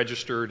who's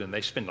registered, and they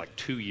spend like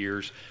 2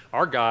 years.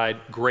 Our guide,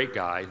 great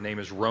guy, his name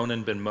is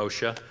Ronan ben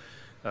Moshe,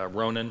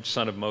 Ronan,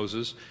 son of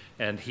Moses,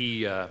 and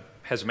he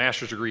has a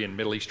master's degree in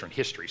Middle Eastern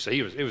history, so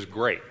it was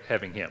great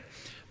having him.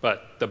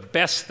 But the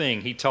best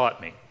thing he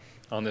taught me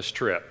on this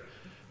trip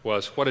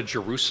was what a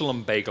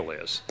Jerusalem bagel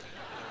is.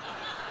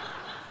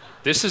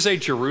 This is a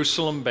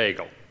Jerusalem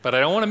bagel. But I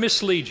don't want to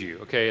mislead you,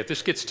 okay? If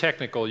this gets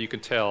technical, you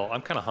can tell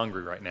I'm kind of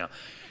hungry right now.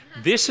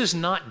 This is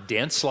not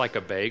dense like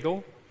a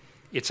bagel.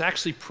 It's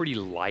actually pretty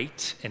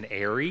light and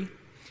airy.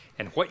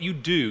 And what you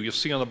do, you'll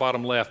see on the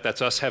bottom left, that's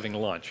us having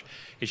lunch,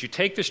 is you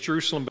take this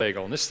Jerusalem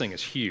bagel, and this thing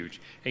is huge,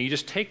 and you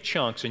just take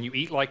chunks and you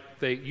eat like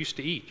they used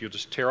to eat. You'll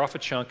just tear off a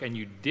chunk and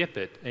you dip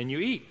it and you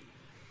eat.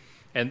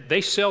 And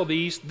they sell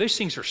these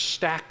things are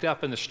stacked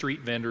up in the street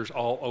vendors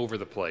all over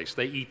the place.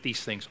 They eat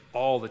these things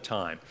all the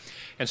time.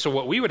 And so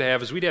what we would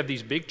have is we'd have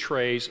these big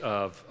trays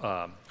of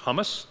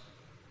hummus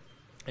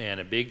and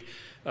a big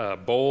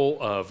bowl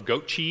of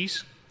goat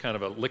cheese, kind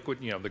of a liquid,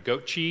 the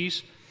goat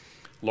cheese.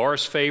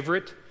 Laura's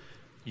favorite,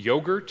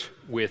 yogurt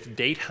with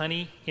date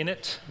honey in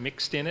it,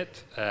 mixed in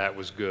it. It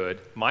was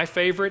good. My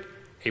favorite,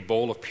 a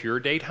bowl of pure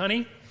date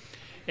honey.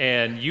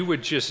 And you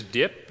would just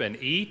dip and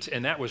eat,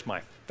 and that was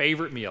my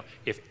favorite meal.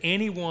 If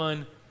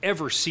anyone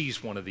ever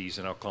sees one of these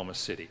in Oklahoma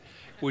City,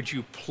 would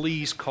you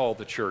please call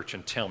the church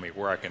and tell me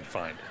where I can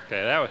find it?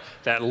 Okay,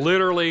 that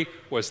literally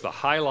was the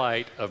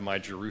highlight of my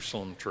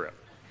Jerusalem trip.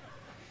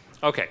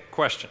 Okay,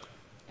 question.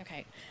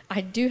 Okay,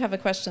 I do have a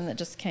question that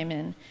just came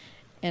in,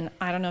 and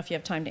I don't know if you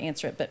have time to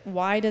answer it, but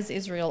why does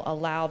Israel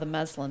allow the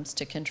Muslims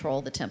to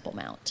control the Temple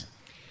Mount?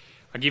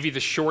 I'll give you the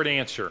short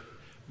answer,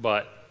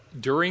 but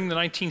during the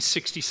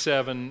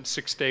 1967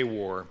 Six-Day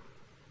War,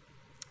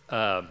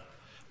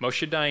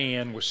 Moshe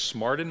Dayan was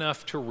smart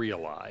enough to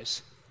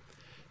realize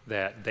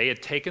that they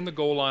had taken the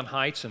Golan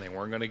Heights and they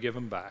weren't going to give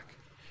them back.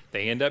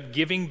 They end up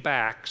giving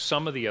back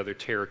some of the other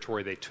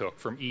territory they took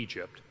from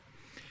Egypt.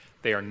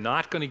 They are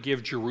not going to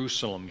give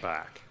Jerusalem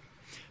back.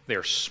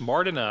 They're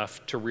smart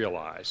enough to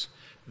realize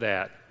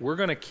that we're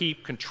going to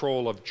keep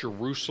control of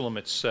Jerusalem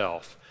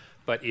itself,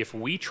 but if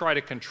we try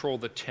to control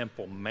the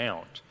Temple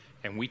Mount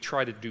and we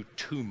try to do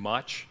too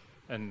much,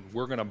 and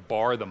we're going to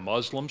bar the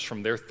Muslims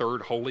from their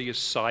third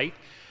holiest site,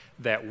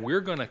 that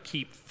we're going to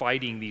keep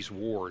fighting these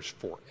wars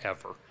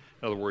forever.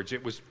 In other words,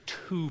 it was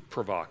too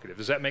provocative.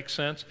 Does that make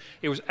sense?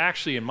 It was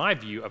actually, in my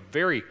view, a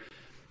very,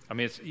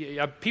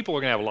 people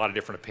are going to have a lot of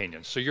different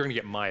opinions, so you're going to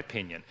get my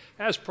opinion.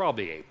 That's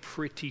probably a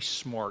pretty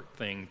smart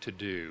thing to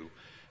do,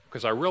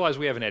 because I realize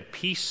we haven't had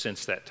peace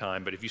since that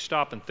time, but if you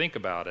stop and think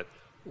about it,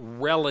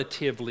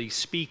 relatively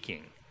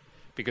speaking,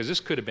 because this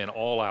could have been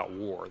all-out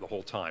war the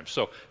whole time.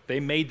 So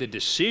they made the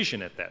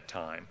decision at that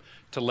time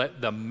to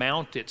let the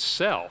Mount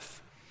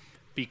itself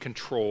be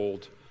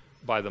controlled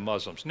by the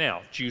Muslims.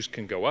 Now, Jews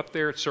can go up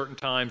there at certain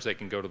times, they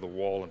can go to the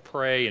wall and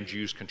pray, and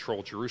Jews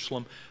control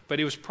Jerusalem, but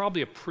it was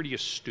probably a pretty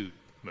astute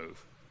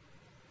move.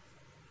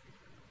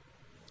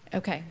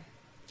 Okay.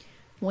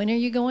 When are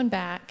you going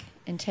back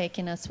and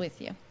taking us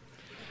with you?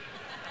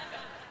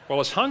 Well,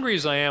 as hungry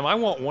as I am, I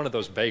want one of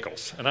those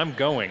bagels, and I'm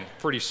going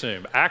pretty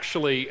soon.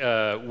 Actually,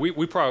 we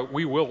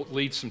will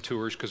lead some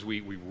tours because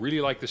we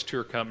really like this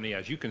tour company.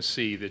 As you can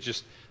see,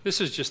 this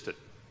is just the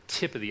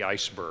tip of the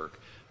iceberg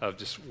of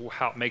just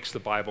how it makes the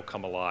Bible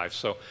come alive.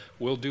 So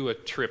we'll do a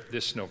trip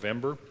this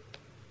November,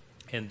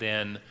 and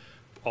then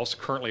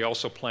currently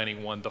also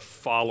planning one the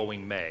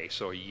following May,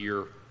 so a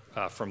year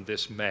from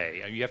this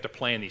May. And you have to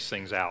plan these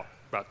things out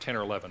about 10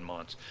 or 11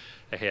 months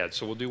ahead.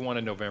 So we'll do one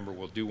in November,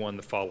 we'll do one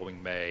the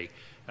following May.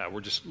 We're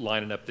just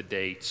lining up the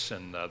dates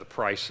and the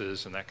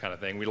prices and that kind of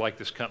thing. We like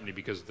this company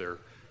because their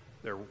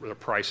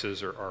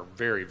prices are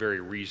very,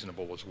 very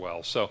reasonable as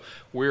well. So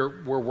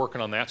we're working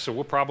on that. So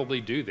we'll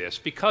probably do this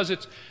because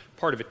it's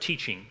part of a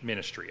teaching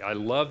ministry. I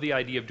love the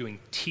idea of doing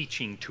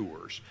teaching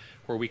tours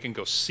where we can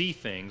go see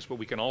things, but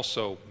we can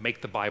also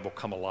make the Bible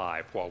come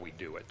alive while we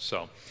do it.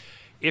 So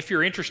if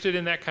you're interested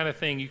in that kind of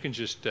thing, you can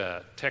just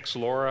text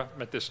Laura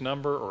at this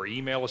number or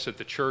email us at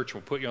the church.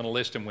 We'll put you on a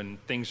list, and when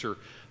things are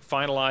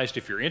finalized,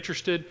 if you're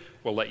interested,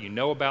 we'll let you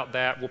know about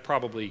that. We'll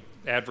probably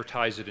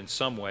advertise it in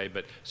some way,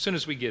 but as soon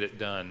as we get it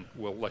done,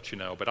 we'll let you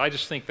know. But I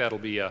just think that'll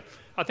be I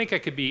think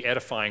that could be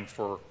edifying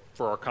for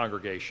our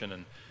congregation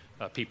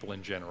and people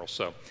in general.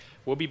 So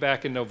we'll be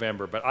back in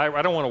November, but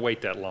I don't want to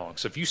wait that long.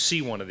 So if you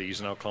see one of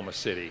these in Oklahoma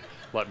City,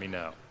 let me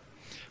know.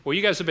 Well,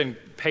 you guys have been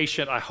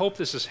patient. I hope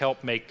this has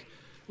helped make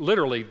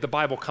literally the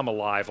Bible come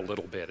alive a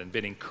little bit and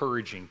been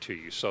encouraging to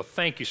you. So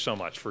thank you so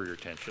much for your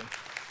attention.